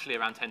 10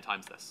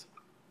 times this.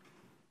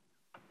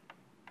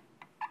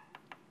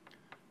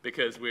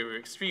 Because we were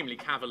extremely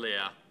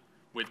cavalier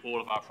with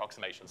all of our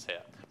approximations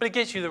here. But it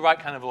gets you the right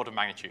kind of order of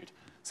magnitude.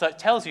 So it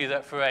tells you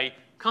that for a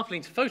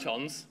coupling to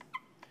photons,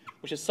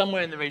 which is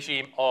somewhere in the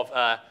regime of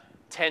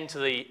 10 to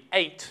the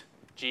 8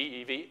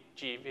 GeV,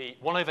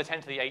 1 over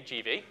 10 to the 8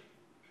 GeV,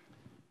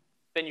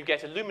 then you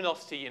get a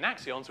luminosity in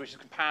axions which is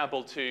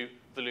comparable to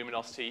the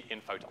luminosity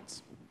in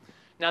photons.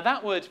 Now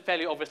that would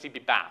fairly obviously be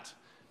bad,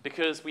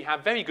 because we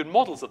have very good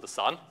models of the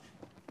sun,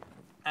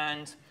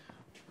 and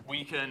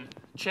we can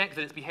check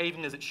that it's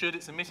behaving as it should,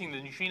 it's emitting the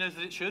neutrinos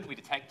that it should, we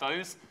detect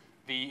those,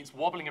 it's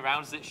wobbling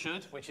around as it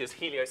should, which is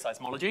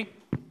helioseismology,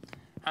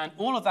 and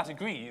all of that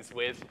agrees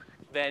with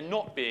there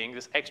not being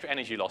this extra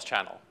energy loss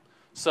channel.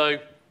 So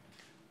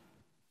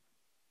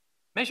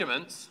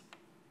measurements,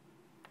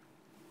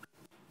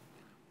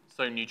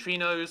 so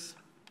neutrinos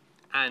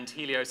and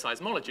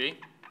helioseismology,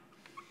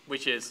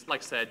 which is,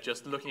 like I said,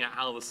 just looking at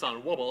how the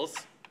sun wobbles,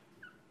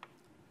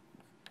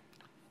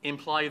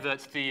 imply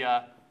that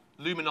the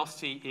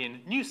luminosity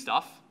in new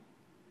stuff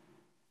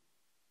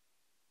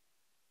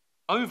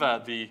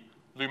over the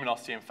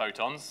luminosity in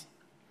photons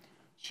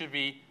should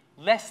be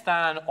less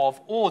than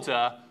of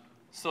order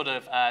sort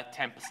of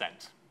 10%,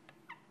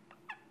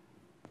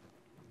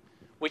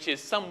 which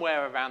is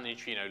somewhere around the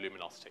neutrino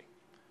luminosity.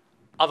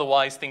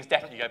 Otherwise, things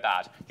definitely go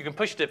bad. You can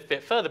push it a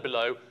bit further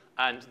below,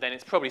 and then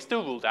it's probably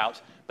still ruled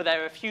out. But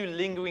there are a few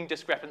lingering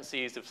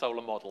discrepancies of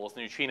solar models.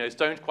 The neutrinos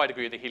don't quite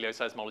agree with the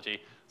helioseismology,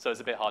 so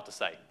it's a bit hard to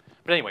say.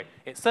 But anyway,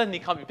 it certainly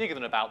can't be bigger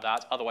than about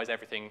that. Otherwise,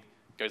 everything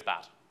goes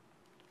bad.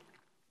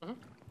 Mm-hmm.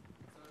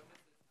 So if this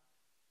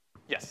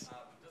is, Yes?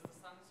 does the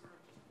sun sort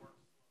of just work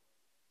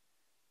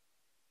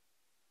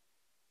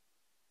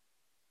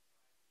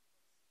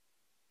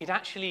It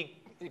actually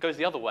goes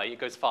the other way. It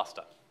goes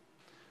faster.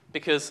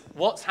 Because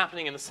what's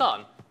happening in the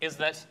sun is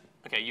that,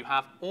 OK, you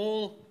have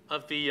all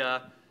of the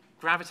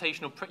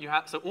gravitational,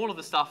 so all of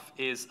the stuff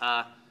is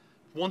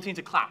wanting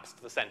to collapse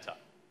to the center.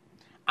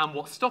 And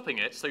what's stopping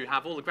it, so you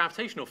have all the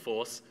gravitational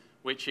force,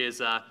 which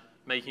is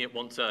making it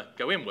want to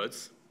go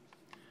inwards.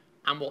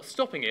 And what's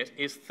stopping it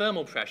is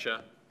thermal pressure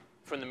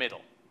from the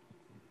middle.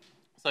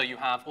 So you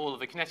have all of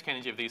the kinetic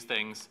energy of these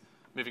things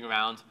moving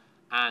around,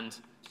 and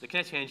the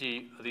kinetic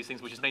energy of these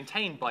things, which is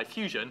maintained by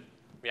fusion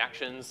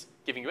reactions,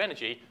 giving you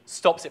energy,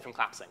 stops it from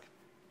collapsing.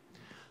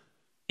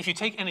 If you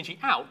take energy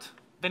out,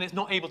 then it's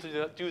not able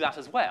to do that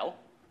as well,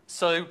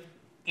 so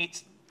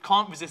it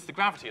can't resist the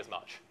gravity as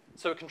much,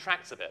 so it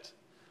contracts a bit.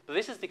 But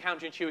this is the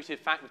counterintuitive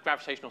fact with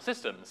gravitational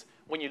systems.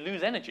 When you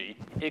lose energy,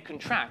 it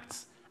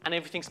contracts, and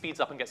everything speeds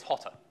up and gets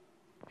hotter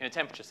in a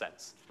temperature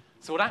sense.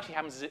 So what actually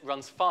happens is it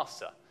runs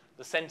faster.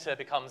 The center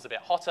becomes a bit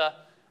hotter,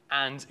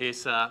 and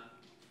it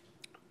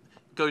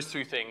goes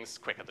through things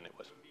quicker than it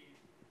would.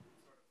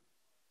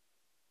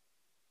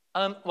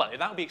 Well,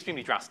 that would be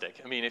extremely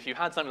drastic. I mean, if you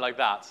had something like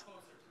that,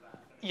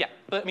 yeah,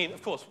 but I mean,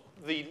 of course,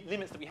 the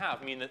limits that we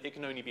have mean that it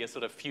can only be a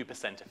sort of few %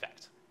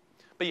 effect.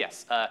 But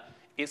yes,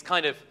 it's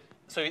kind of,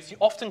 so it's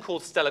often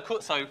called stellar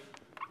cooling. So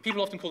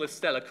people often call this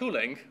stellar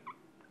cooling,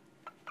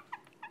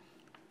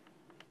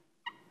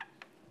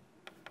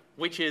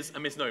 which is a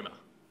misnomer.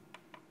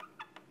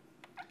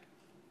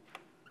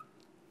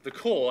 The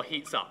core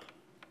heats up.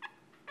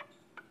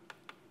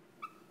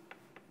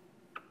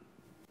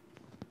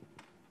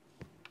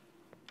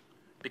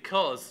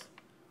 Because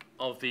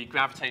of the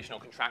gravitational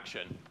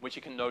contraction, which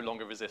it can no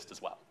longer resist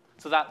as well.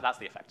 So that's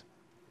the effect.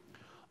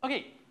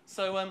 OK,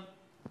 so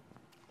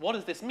what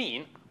does this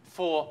mean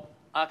for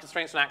our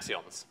constraints on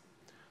axions?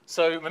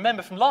 So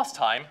remember from last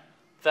time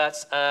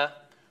that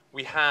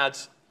we had,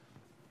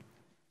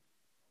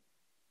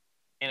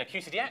 in a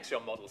QCD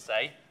axion model,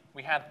 say,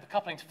 we had the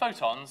coupling to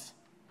photons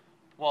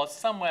was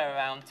somewhere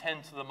around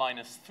 10 to the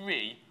minus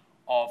 3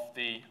 of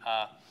the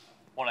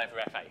 1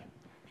 over FA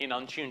in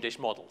untuned-ish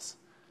models.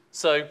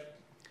 So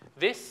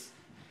these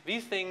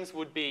things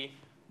would be,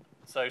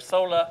 so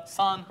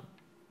sun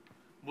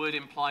would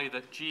imply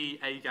that G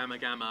A gamma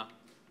gamma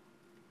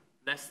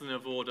less than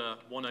of order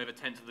 1 over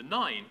 10 to the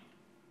 9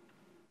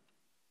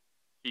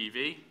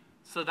 GeV.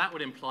 So that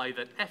would imply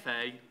that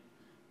FA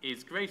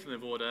is greater than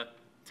of order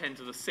 10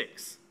 to the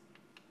 6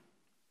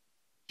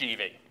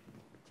 GeV,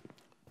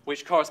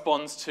 which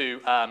corresponds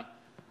to,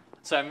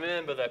 so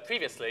remember that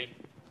previously,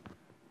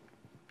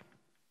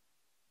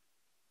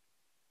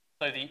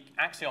 so the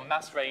axion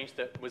mass range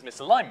that was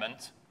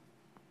misalignment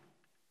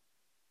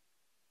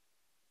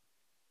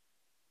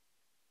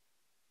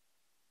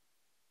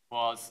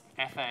was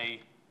FA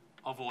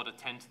of order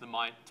 10 to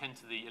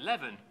the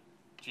 11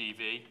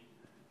 GeV,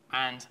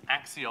 and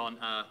axion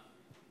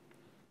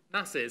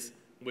masses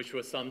which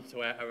were summed to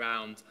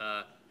around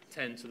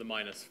 10 to the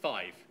minus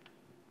 5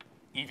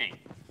 eV.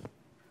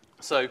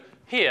 So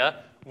here,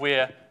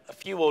 we're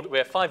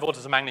 5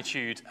 orders of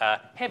magnitude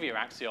heavier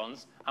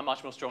axions and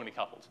much more strongly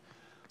coupled.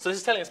 So this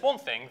is telling us one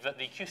thing, that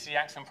the QCD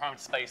axion parameter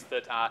space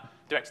that our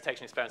direct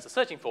detection experiments are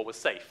searching for was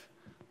safe,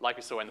 like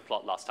we saw in the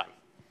plot last time.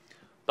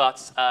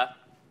 But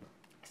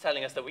it's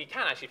telling us that we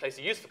can actually place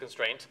a useful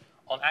constraint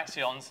on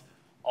axions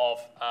of,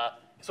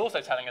 it's also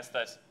telling us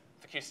that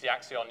for QCD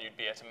axion, you'd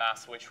be at a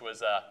mass which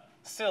was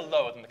still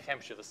lower than the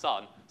temperature of the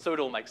sun, so it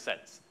all makes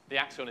sense. The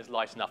axion is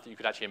light enough that you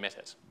could actually emit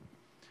it.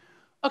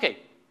 OK,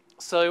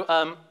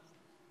 so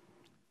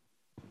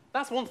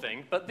that's one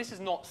thing, but this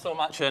is not so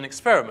much an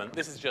experiment.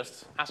 This is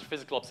just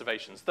astrophysical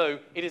observations, though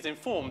it is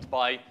informed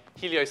by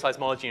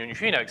helioseismology and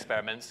neutrino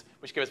experiments,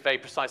 which give us very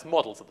precise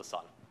models of the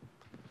sun.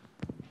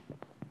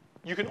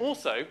 You can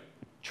also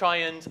try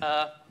and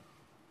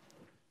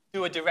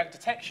do a direct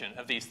detection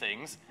of these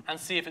things and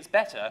see if it's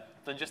better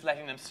than just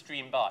letting them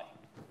stream by.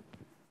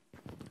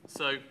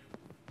 So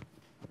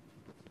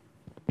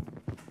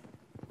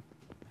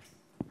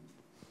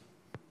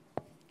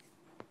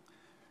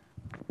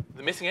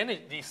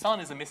the sun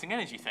is a missing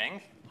energy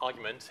thing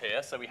argument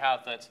here. So we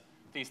have that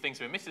these things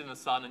are emitted in the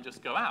sun and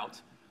just go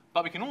out.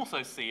 But we can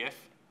also see if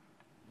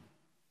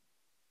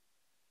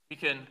we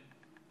can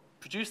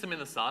produce them in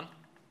the sun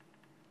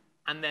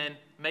and then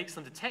make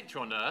some detector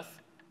on Earth,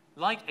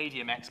 like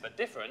ADMX but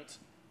different,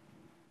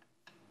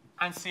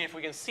 and see if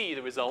we can see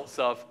the results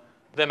of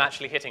them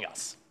actually hitting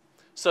us.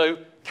 So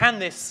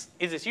is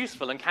this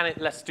useful, and can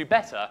it let us do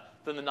better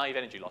than the naive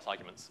energy loss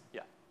arguments?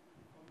 Yeah.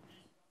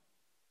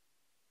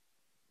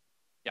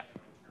 Yeah.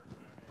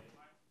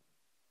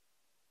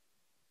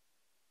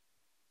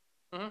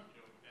 Mm-hmm.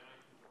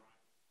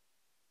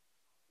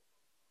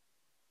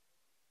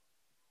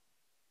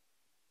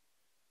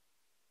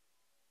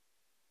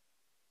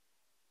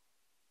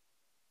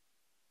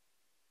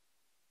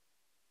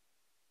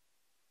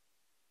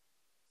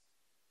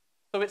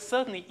 So it's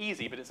certainly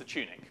easy, but it's a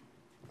tuning.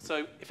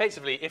 So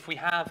effectively, if we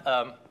have,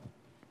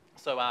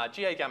 so our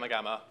GA gamma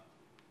gamma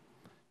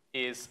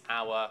is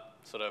our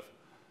sort of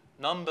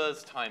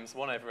numbers times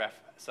 1 over F,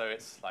 so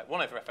it's like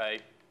 1 over FA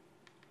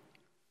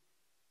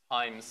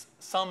times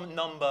some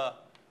number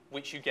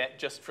which you get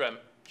just from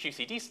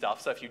QCD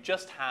stuff. So if you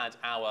just had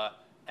our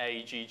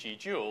AGG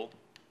dual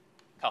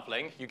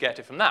coupling, you get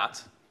it from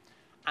that.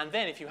 And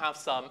then if you have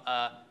some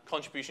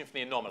contribution from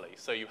the anomaly,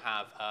 so you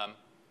have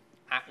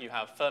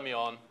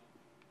fermion,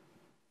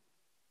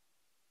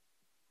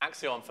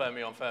 axion,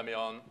 fermion,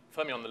 fermion,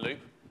 fermion the loop.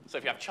 So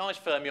if you have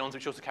charged fermions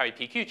which also carry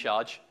PQ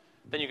charge,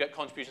 then you get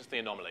contributions to the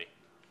anomaly,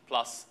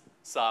 plus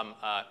some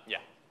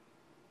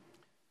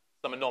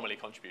anomaly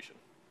contribution.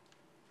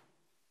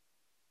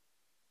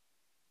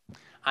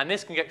 And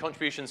this can get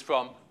contributions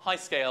from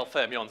high-scale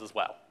fermions as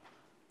well,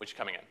 which are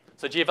coming in.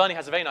 So Giovanni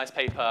has a very nice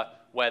paper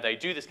where they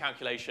do this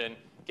calculation,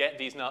 get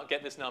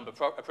this number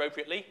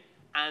appropriately,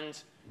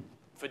 and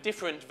for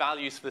different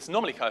values for this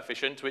anomaly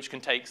coefficient, which can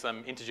take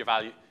some integer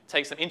value,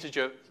 take some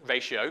integer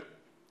ratio,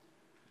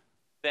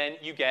 then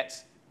you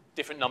get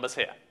different numbers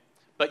here.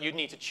 But you'd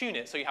need to tune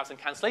it so you have some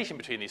cancellation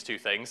between these two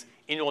things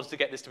in order to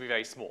get this to be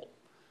very small.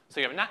 So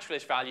you have a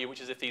naturalist value,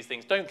 which is if these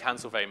things don't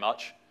cancel very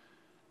much,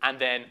 and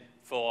then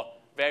for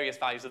various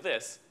values of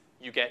this,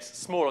 you get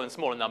smaller and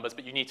smaller numbers,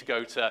 but you need to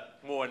go to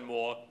more and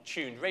more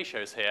tuned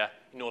ratios here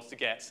in order to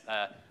get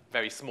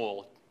very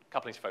small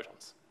couplings to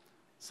photons.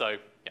 So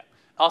yeah,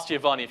 ask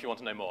Giovanni if you want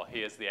to know more.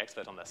 He is the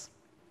expert on this.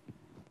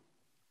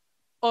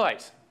 All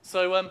right,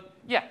 so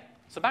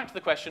so back to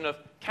the question of,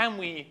 can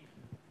we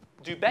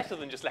do better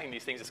than just letting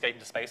these things escape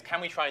into space?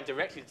 Can we try and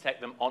directly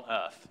detect them on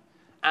Earth?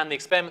 And the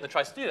experiment that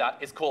tries to do that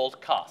is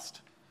called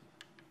CAST.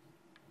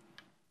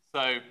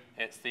 So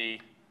it's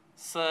the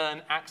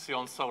CERN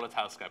Axion Solar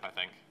Telescope, I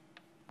think.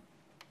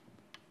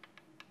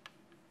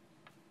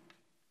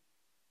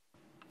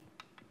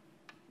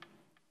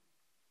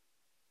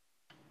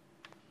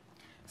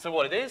 So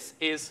what it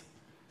is,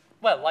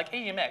 well, like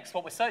ADMX,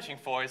 what we're searching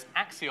for is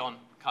axion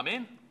come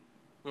in.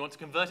 We want to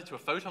convert it to a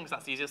photon because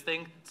that's the easiest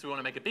thing. So we want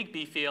to make a big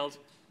B field,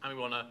 and we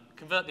want to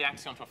convert the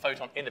axion to a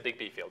photon in the big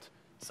B field.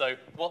 So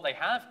what they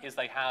have is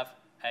they have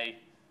a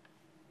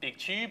big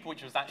tube,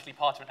 which was actually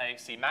part of an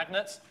AHC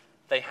magnet.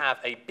 They have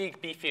a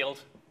big B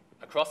field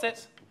across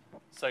it,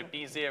 so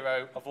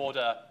B0 of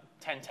order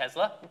 10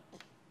 Tesla.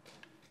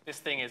 This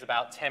thing is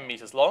about 10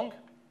 meters long.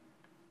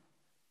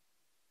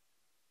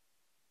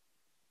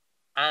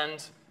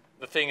 And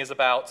the thing is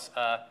about,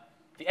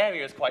 the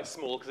area is quite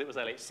small because it was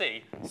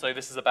LHC, so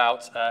this is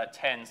about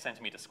 10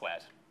 centimeters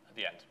squared at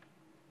the end.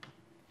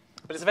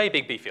 But it's a very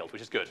big B field,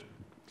 which is good.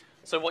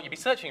 So what you'd be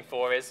searching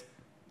for is,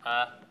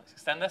 let's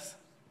extend this.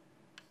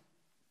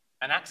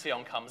 An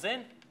axion comes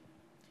in.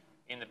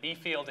 In the B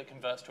field, it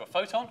converts to a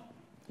photon.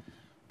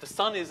 The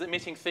sun is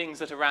emitting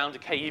things at around a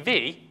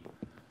keV,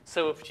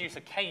 so we'll produce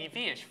a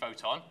keV-ish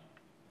photon,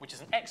 which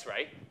is an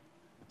X-ray.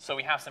 So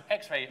we have some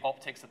X-ray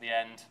optics at the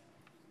end.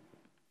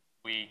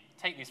 We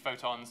take these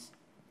photons,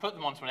 put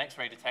them onto an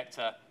X-ray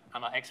detector,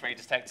 and our X-ray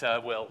detector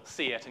will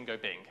see it and go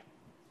bing.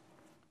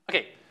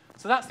 OK,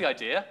 So that's the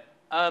idea.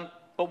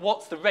 But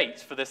what's the rate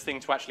for this thing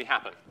to actually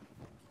happen?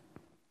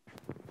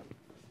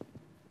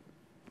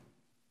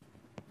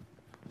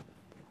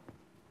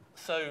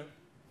 So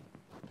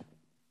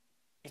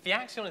if the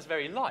axion is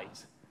very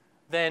light,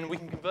 then we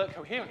can convert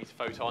coherently to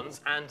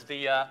photons, and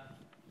the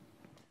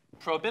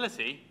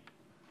probability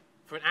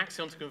for an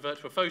axion to convert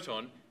to a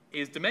photon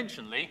is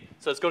dimensionally,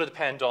 so it's got to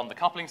depend on the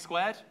coupling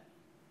squared,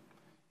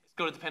 it's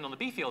got to depend on the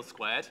B field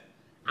squared,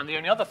 and the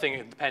only other thing it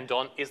can depend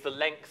on is the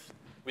length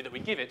that we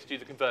give it to do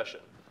the conversion.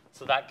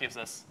 So that gives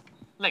us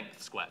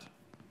length squared.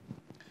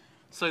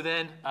 So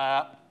then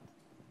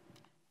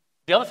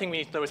the other thing we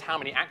need to know is how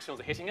many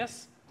axions are hitting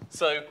us.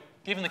 So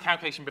given the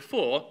calculation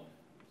before,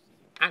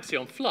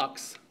 axion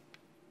flux,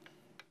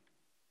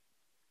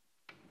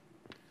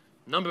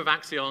 number of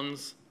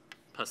axions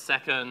per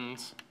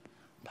second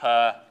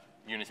per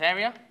unit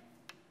area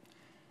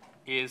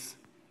is,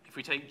 if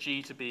we take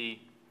G to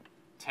be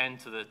 10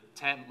 to the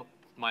 10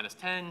 minus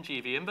 10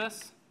 GeV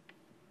inverse,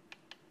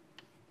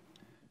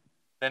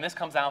 then this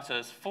comes out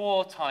as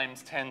 4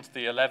 times 10 to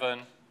the 11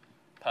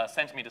 per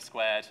centimeter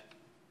squared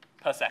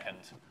per second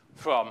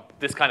from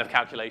this kind of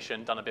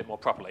calculation done a bit more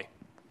properly.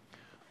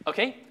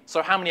 Okay,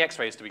 so how many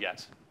X-rays do we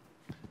get?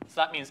 So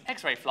that means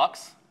X-ray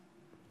flux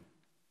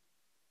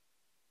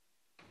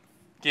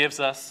gives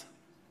us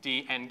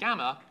dN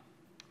gamma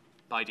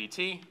by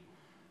dt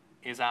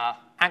is our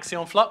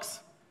axion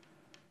flux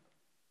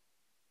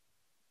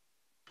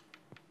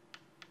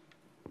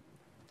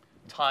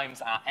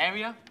times our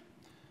area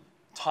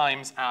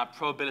times our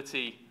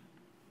probability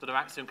that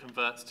our axion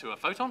converts to a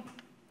photon.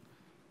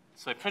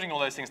 So putting all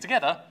those things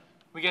together,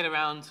 we get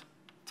around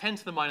 10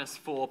 to the minus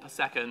 4 per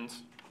second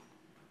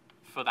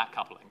for that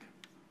coupling.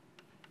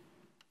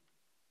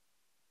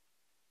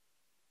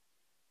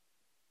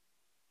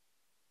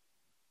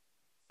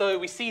 So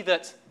we see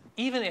that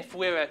even if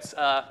we're at,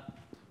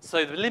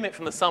 so the limit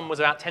from the sum was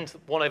about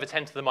 1 over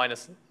 10 to the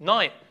minus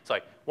 9,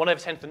 sorry, 1 over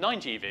 10 to the 9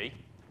 GeV,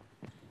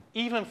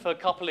 even for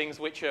couplings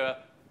which are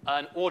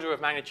an order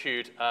of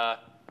magnitude, oh,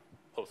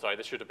 sorry,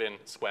 this should have been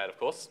squared, of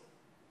course.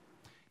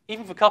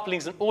 Even for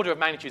couplings an order of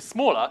magnitude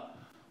smaller,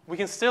 we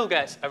can still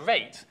get a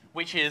rate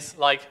which is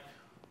like,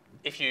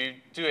 if you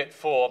do it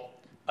for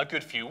a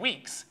good few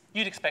weeks,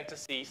 you'd expect to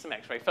see some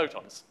X-ray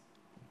photons.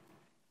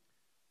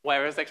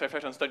 Whereas X-ray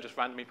photons don't just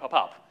randomly pop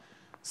up.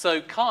 So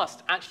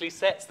CAST actually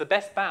sets the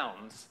best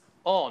bounds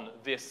on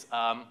this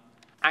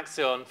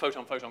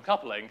axion-photon-photon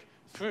coupling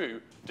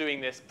through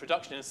doing this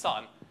production in the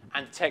sun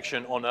and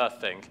detection on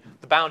Earth thing.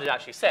 The bound it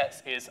actually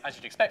sets is, as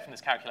you'd expect from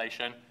this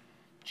calculation,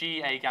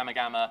 GA gamma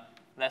gamma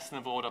less than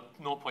of order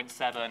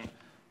 0.7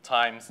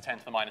 times 10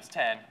 to the minus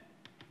 10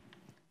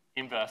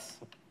 inverse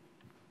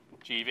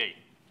GeV.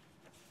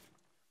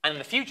 And in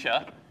the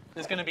future,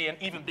 there's going to be an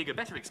even bigger,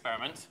 better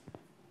experiment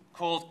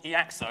called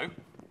EAXO,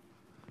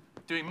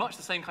 doing much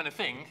the same kind of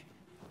thing,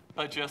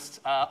 but just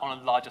on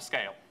a larger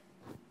scale.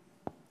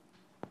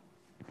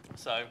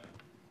 So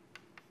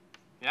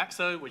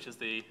EAXO, which is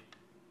the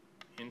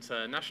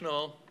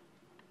International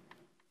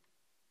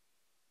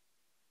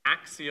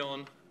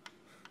Axion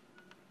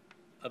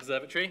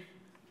Observatory,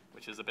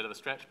 which is a bit of a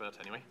stretch, but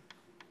anyway.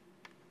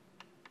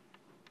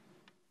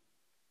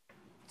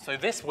 So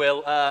this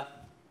will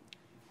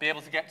be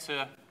able to get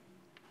to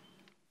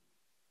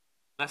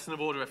less than of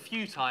order a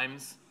few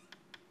times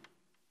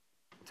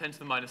 10 to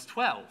the minus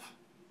 12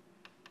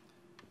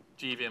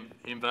 GeV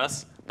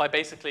inverse by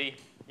basically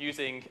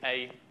using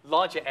a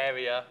larger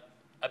area,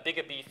 a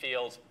bigger B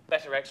field,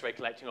 better X-ray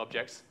collecting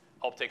optics,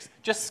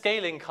 just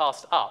scaling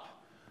CAST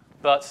up,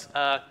 but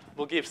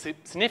will give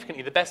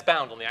significantly the best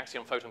bound on the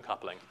axion-photon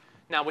coupling.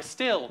 Now, we're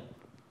still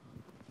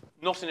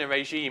not in a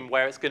regime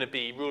where it's going to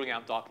be ruling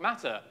out dark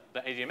matter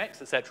that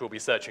ADMX, et cetera, will be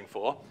searching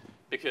for,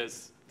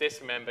 because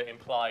this, remember,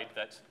 implied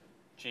that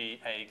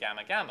GA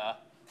gamma gamma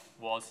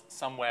was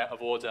somewhere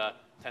of order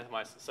 10 to the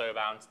minus, so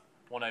around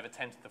 1 over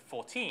 10 to the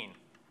 14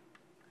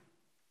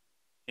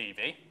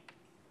 GeV.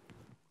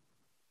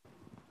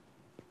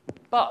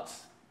 But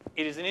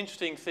it is an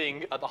interesting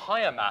thing at the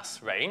higher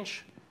mass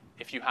range,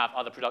 if you have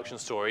other production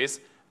stories,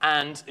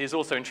 and is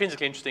also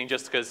intrinsically interesting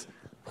just because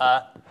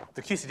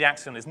the QCD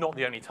axion is not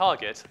the only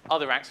target.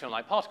 Other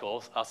axion-like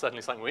particles are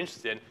certainly something we're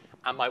interested in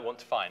and might want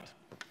to find.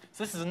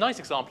 So this is a nice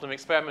example of an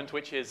experiment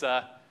which is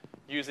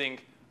using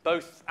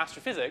both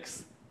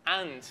astrophysics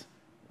and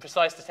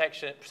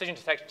precision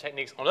detection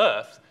techniques on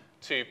Earth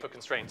to put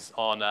constraints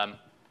on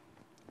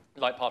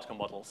light particle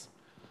models.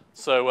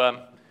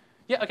 So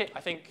yeah, OK, I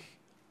think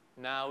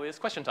now is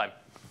question time.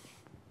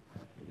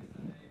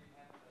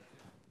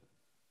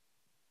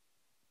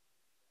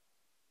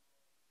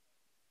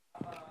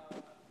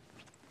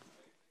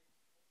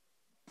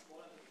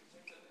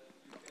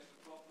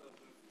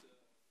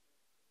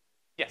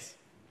 Yes.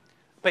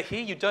 But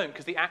here you don't,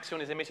 because the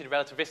axion is emitted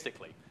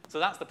relativistically. So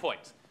that's the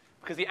point.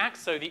 Because the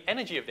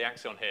energy of the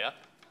axion here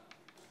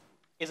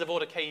is of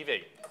order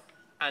keV.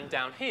 And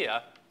down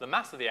here, the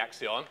mass of the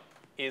axion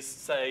is,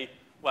 say,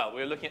 well,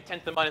 we're looking at 10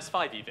 to the minus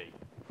 5 eV.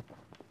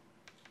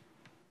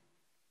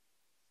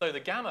 So the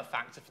gamma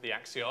factor for the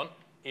axion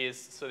is,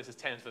 so this is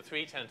 10 to the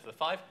 3, 10 to the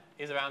 5,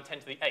 is around 10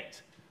 to the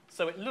 8.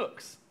 So it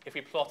looks, if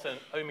we plot an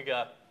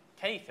omega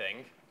k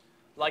thing,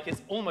 like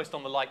it's almost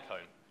on the light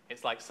cone.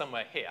 It's like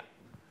somewhere here.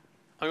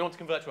 And we want to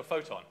convert to a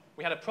photon.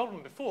 We had a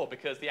problem before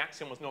because the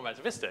axion was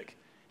non-relativistic.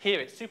 Here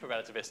it's super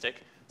relativistic,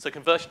 so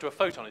conversion to a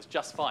photon is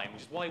just fine,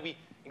 which is why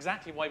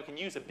exactly why we can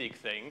use a big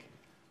thing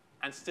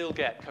and still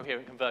get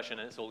coherent conversion,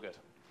 and it's all good.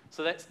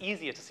 So that's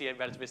easier to see in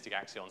relativistic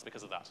axions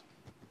because of that.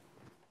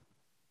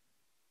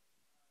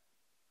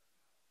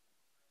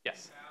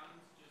 Yes?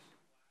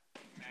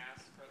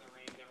 Mass for the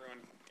range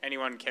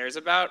anyone cares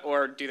about,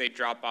 or do they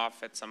drop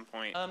off at some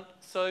point?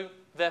 So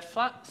they're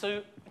flat. So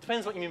it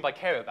depends what you mean by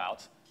care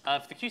about.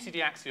 For the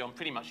QCD axion,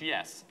 pretty much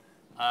yes.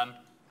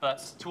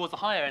 But towards the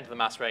higher end of the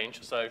mass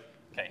range, so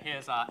okay,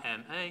 here's our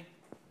MA,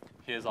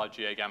 here's our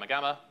GA gamma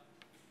gamma.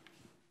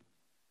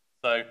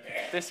 So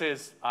this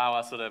is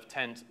our sort of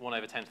 1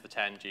 over 10 to the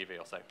 10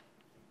 GeV or so.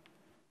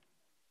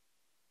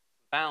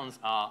 Bounds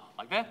are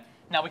like there.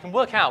 Now we can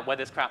work out where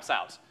this craps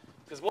out,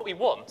 because what we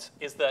want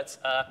is that,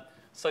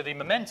 so the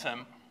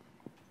momentum,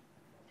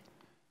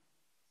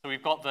 so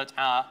we've got that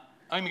our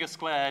omega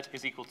squared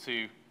is equal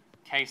to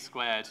k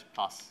squared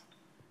plus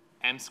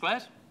m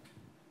squared.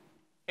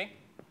 Okay?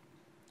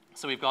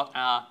 So we've got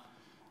our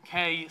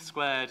k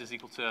squared is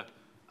equal to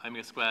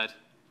omega squared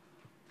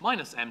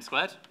minus m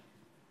squared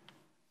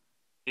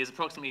is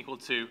approximately equal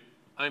to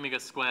omega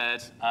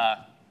squared.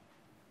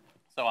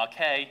 So our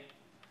k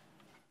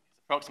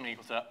is approximately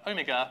equal to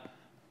omega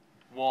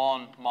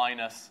 1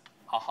 minus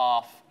a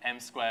half m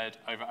squared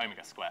over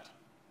omega squared.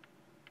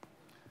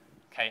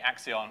 K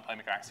axion,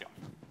 omega axion.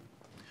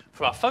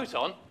 For our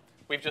photon,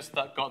 we've just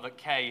got that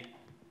k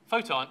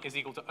photon is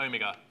equal to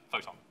omega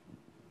photon.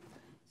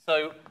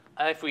 So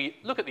if we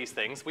look at these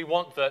things, we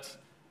want that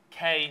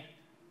k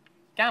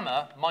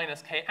gamma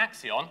minus k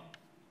axion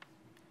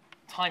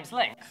times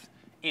length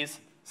is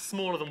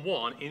smaller than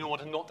 1 in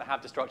order not to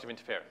have destructive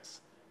interference.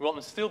 We want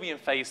them to still be in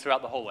phase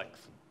throughout the whole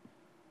length.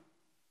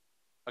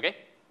 Okay?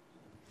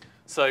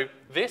 So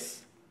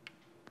this,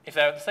 if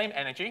they're at the same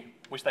energy,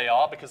 which they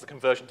are because the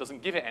conversion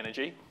doesn't give it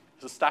energy,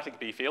 it's a static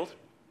B field.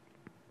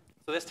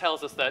 So this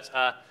tells us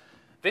that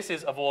this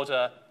is of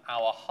order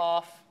our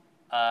half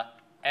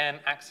m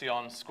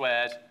axion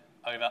squared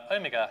over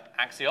omega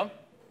axion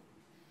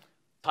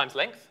times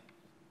length.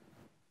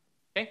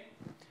 Okay?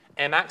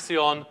 M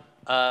axion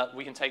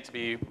we can take to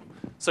be,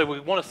 so we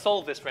want to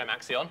solve this for m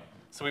axion.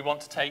 So we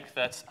want to take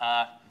that,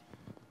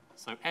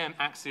 so m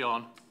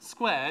axion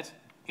squared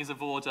is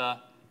of order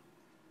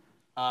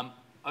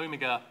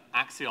omega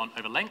axion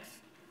over length,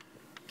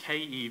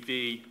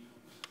 keV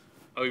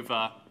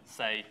over,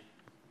 say,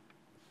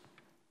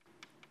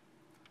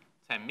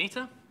 10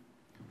 meter.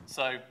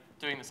 So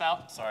doing this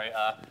out, sorry,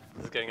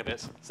 this is getting a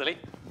bit silly.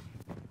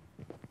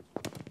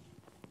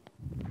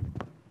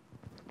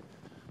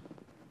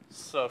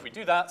 So if we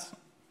do that,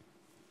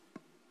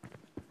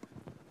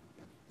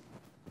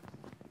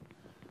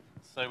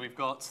 so we've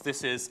got,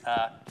 this is,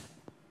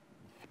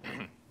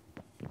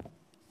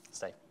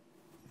 stay,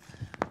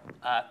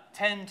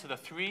 10 to the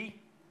 3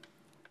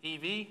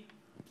 EV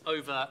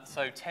over,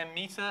 so 10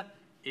 meter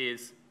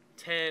is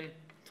 10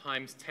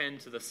 times 10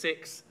 to the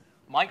 6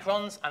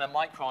 microns, and a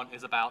micron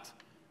is about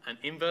an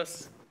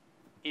inverse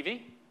EV.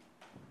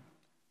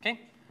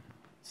 Okay?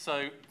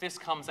 So this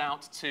comes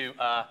out to,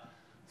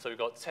 so we've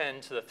got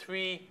 10 to the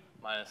 3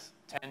 minus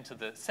 10 to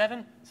the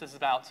 7. So this is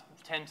about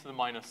 10 to the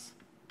minus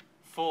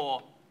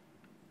 4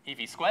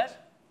 EV squared.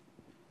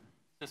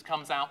 This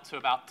comes out to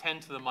about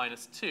 10 to the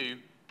minus 2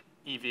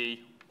 EV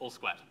all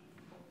squared.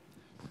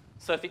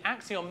 So if the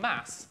axion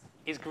mass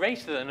is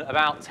greater than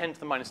about 10 to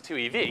the minus 2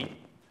 EV,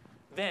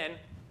 then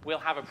we'll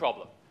have a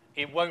problem.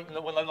 We'll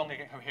no longer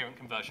get coherent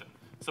conversion.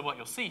 So what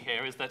you'll see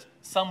here is that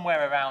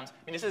somewhere around,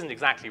 I mean, this isn't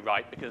exactly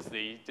right because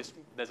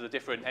there's a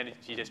different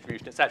energy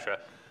distribution, et cetera,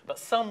 but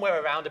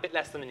somewhere around a bit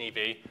less than an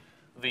EV,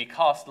 the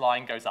cast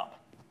line goes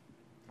up.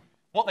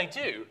 What they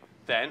do,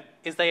 then,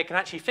 is they can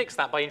actually fix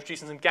that by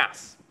introducing some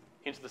gas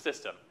into the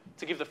system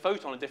to give the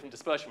photon a different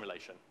dispersion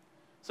relation.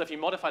 So if you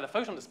modify the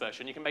photon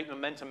dispersion, you can make the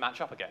momentum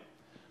match up again.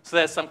 So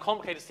there's some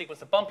complicated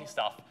sequence of bumpy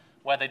stuff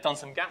where they've done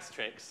some gas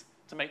tricks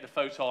to make the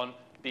photon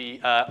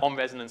be on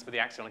resonance with the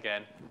axion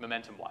again,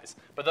 momentum-wise.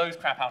 But those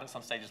crap out at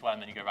some stage as well,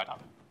 and then you go right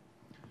up.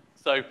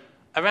 So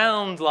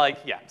around, like,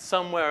 yeah,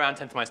 somewhere around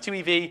 10 to the minus 2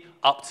 EV,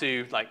 up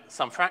to like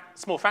some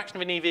small fraction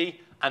of an EV,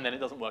 and then it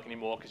doesn't work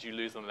anymore because you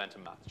lose the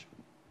momentum match.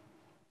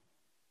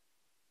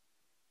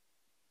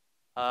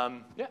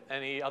 Yeah,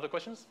 any other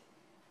questions?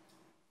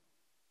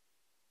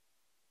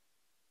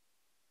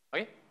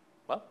 Okay,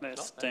 well,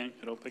 Let's turn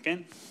it up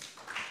again.